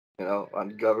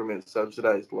 on government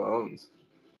subsidized loans.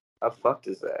 How fucked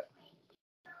is that?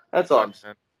 That's all I'm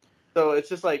saying. So it's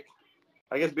just like,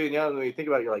 I guess being young, when you think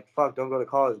about it, you're like, fuck, don't go to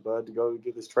college, bud, to go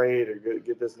get this trade or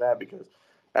get this and that because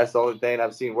that's the only thing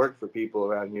I've seen work for people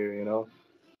around here,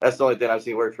 That's the only thing I've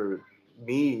seen work for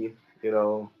me,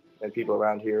 and people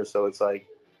around here. So it's like,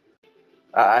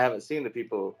 I haven't seen the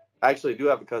people. I actually do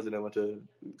have a cousin that went to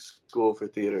school for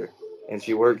theater, and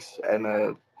she works in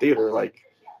a theater, like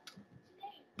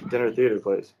dinner theater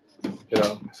place,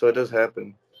 So it does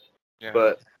happen,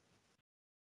 but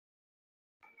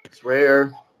it's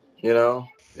rare,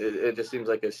 It just seems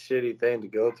like a shitty thing to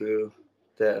go through.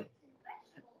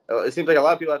 It seems like a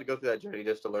lot of people have to go through that journey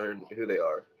just to learn who they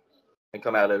are and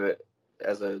come out of it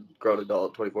as a grown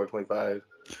adult, 24, 25,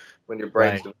 when your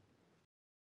brain's right.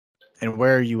 And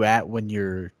where are you at when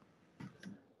you're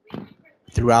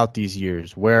throughout these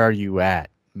years? Where are you at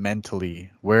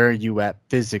mentally? Where are you at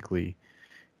physically?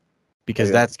 Because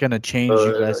that's going to change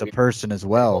you as a person as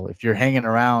well. If you're hanging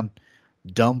around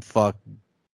dumb fuck,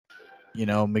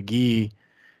 McGee,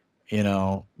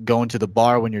 going to the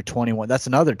bar when you're 21, that's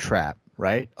another trap,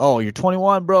 right? Oh, you're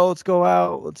 21, bro. Let's go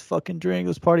out. Let's fucking drink.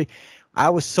 Let's party.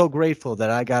 I was so grateful that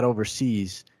I got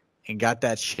overseas and got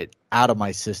that shit out of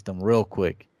my system real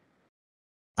quick.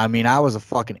 I mean, I was a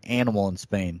fucking animal in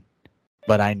Spain,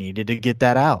 but I needed to get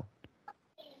that out.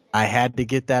 I had to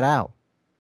get that out.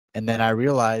 And then I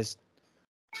realized,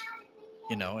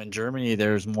 in Germany,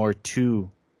 there's more to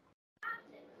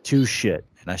shit.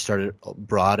 And I started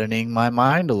broadening my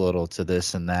mind a little to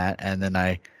this and that. And then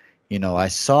I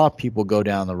saw people go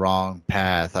down the wrong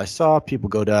path. I saw people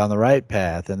go down the right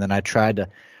path. And then I tried to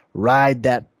ride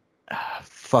that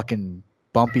fucking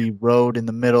bumpy road in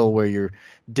the middle where you're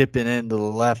dipping into the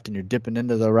left and you're dipping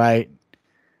into the right.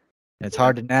 And it's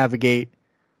hard to navigate.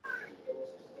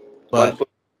 But one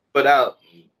foot out.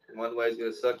 One way is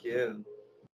going to suck you in.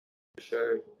 For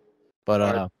sure. But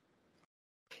I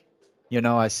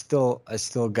still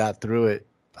got through it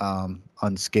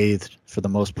unscathed for the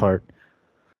most part.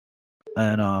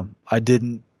 And I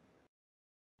didn't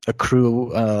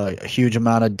accrue a huge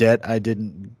amount of debt. I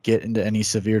didn't get into any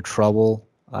severe trouble.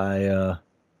 I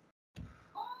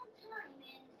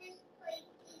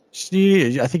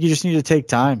think you just need to take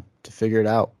time to figure it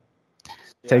out.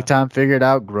 Yeah. Take time, figure it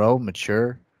out, grow,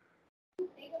 mature,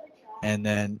 and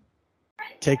then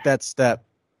take that step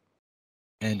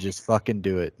and just fucking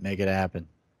do it. Make it happen.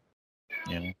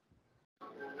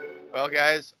 Well,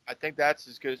 guys, I think that's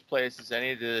as good a place as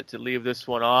any to leave this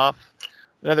one off.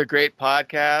 Another great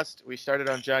podcast. We started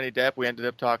on Johnny Depp. We ended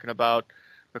up talking about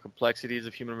the complexities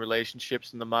of human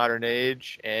relationships in the modern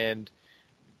age and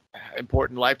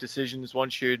important life decisions one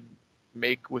should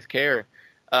make with care.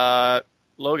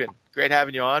 Logan, great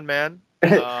having you on, man.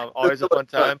 Always a fun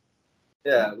time.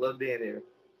 Yeah, love being here.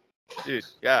 Dude,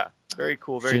 yeah. Very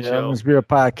cool, very chill. Gentleman's Beer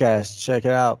Podcast. Check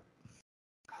it out.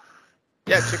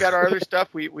 Yeah, check out our other stuff.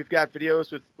 We've got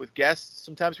videos with guests.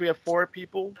 Sometimes we have 4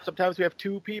 people. Sometimes we have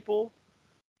 2 people.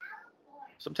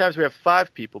 Sometimes we have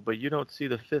 5 people, but you don't see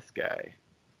the 5th guy.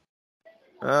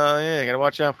 Yeah, gotta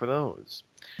watch out for those.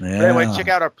 Yeah. But anyway, check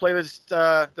out our playlist.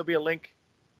 There'll be a link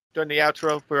during the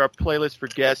outro for our playlist for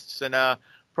guests, and it'll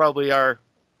probably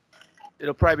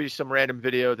be some random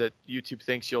video that YouTube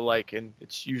thinks you'll like, and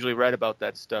it's usually right about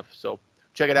that stuff. So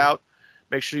check it out.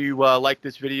 Make sure you like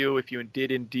this video if you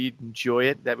did indeed enjoy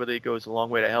it. That really goes a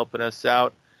long way to helping us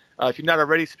out. If you're not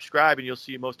already, subscribe, and you'll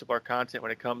see most of our content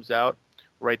when it comes out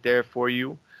right there for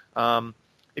you.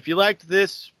 If you liked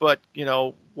this, but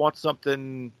want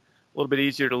something a little bit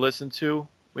easier to listen to,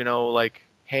 like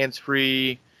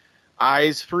hands-free,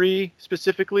 eyes-free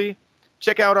specifically,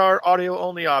 check out our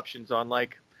audio-only options on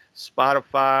like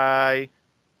Spotify,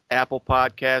 Apple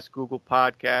Podcasts, Google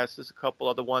Podcasts. There's a couple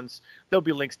other ones. There'll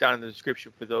be links down in the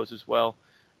description for those as well.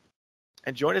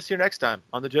 And join us here next time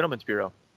on the Gentleman's Bureau.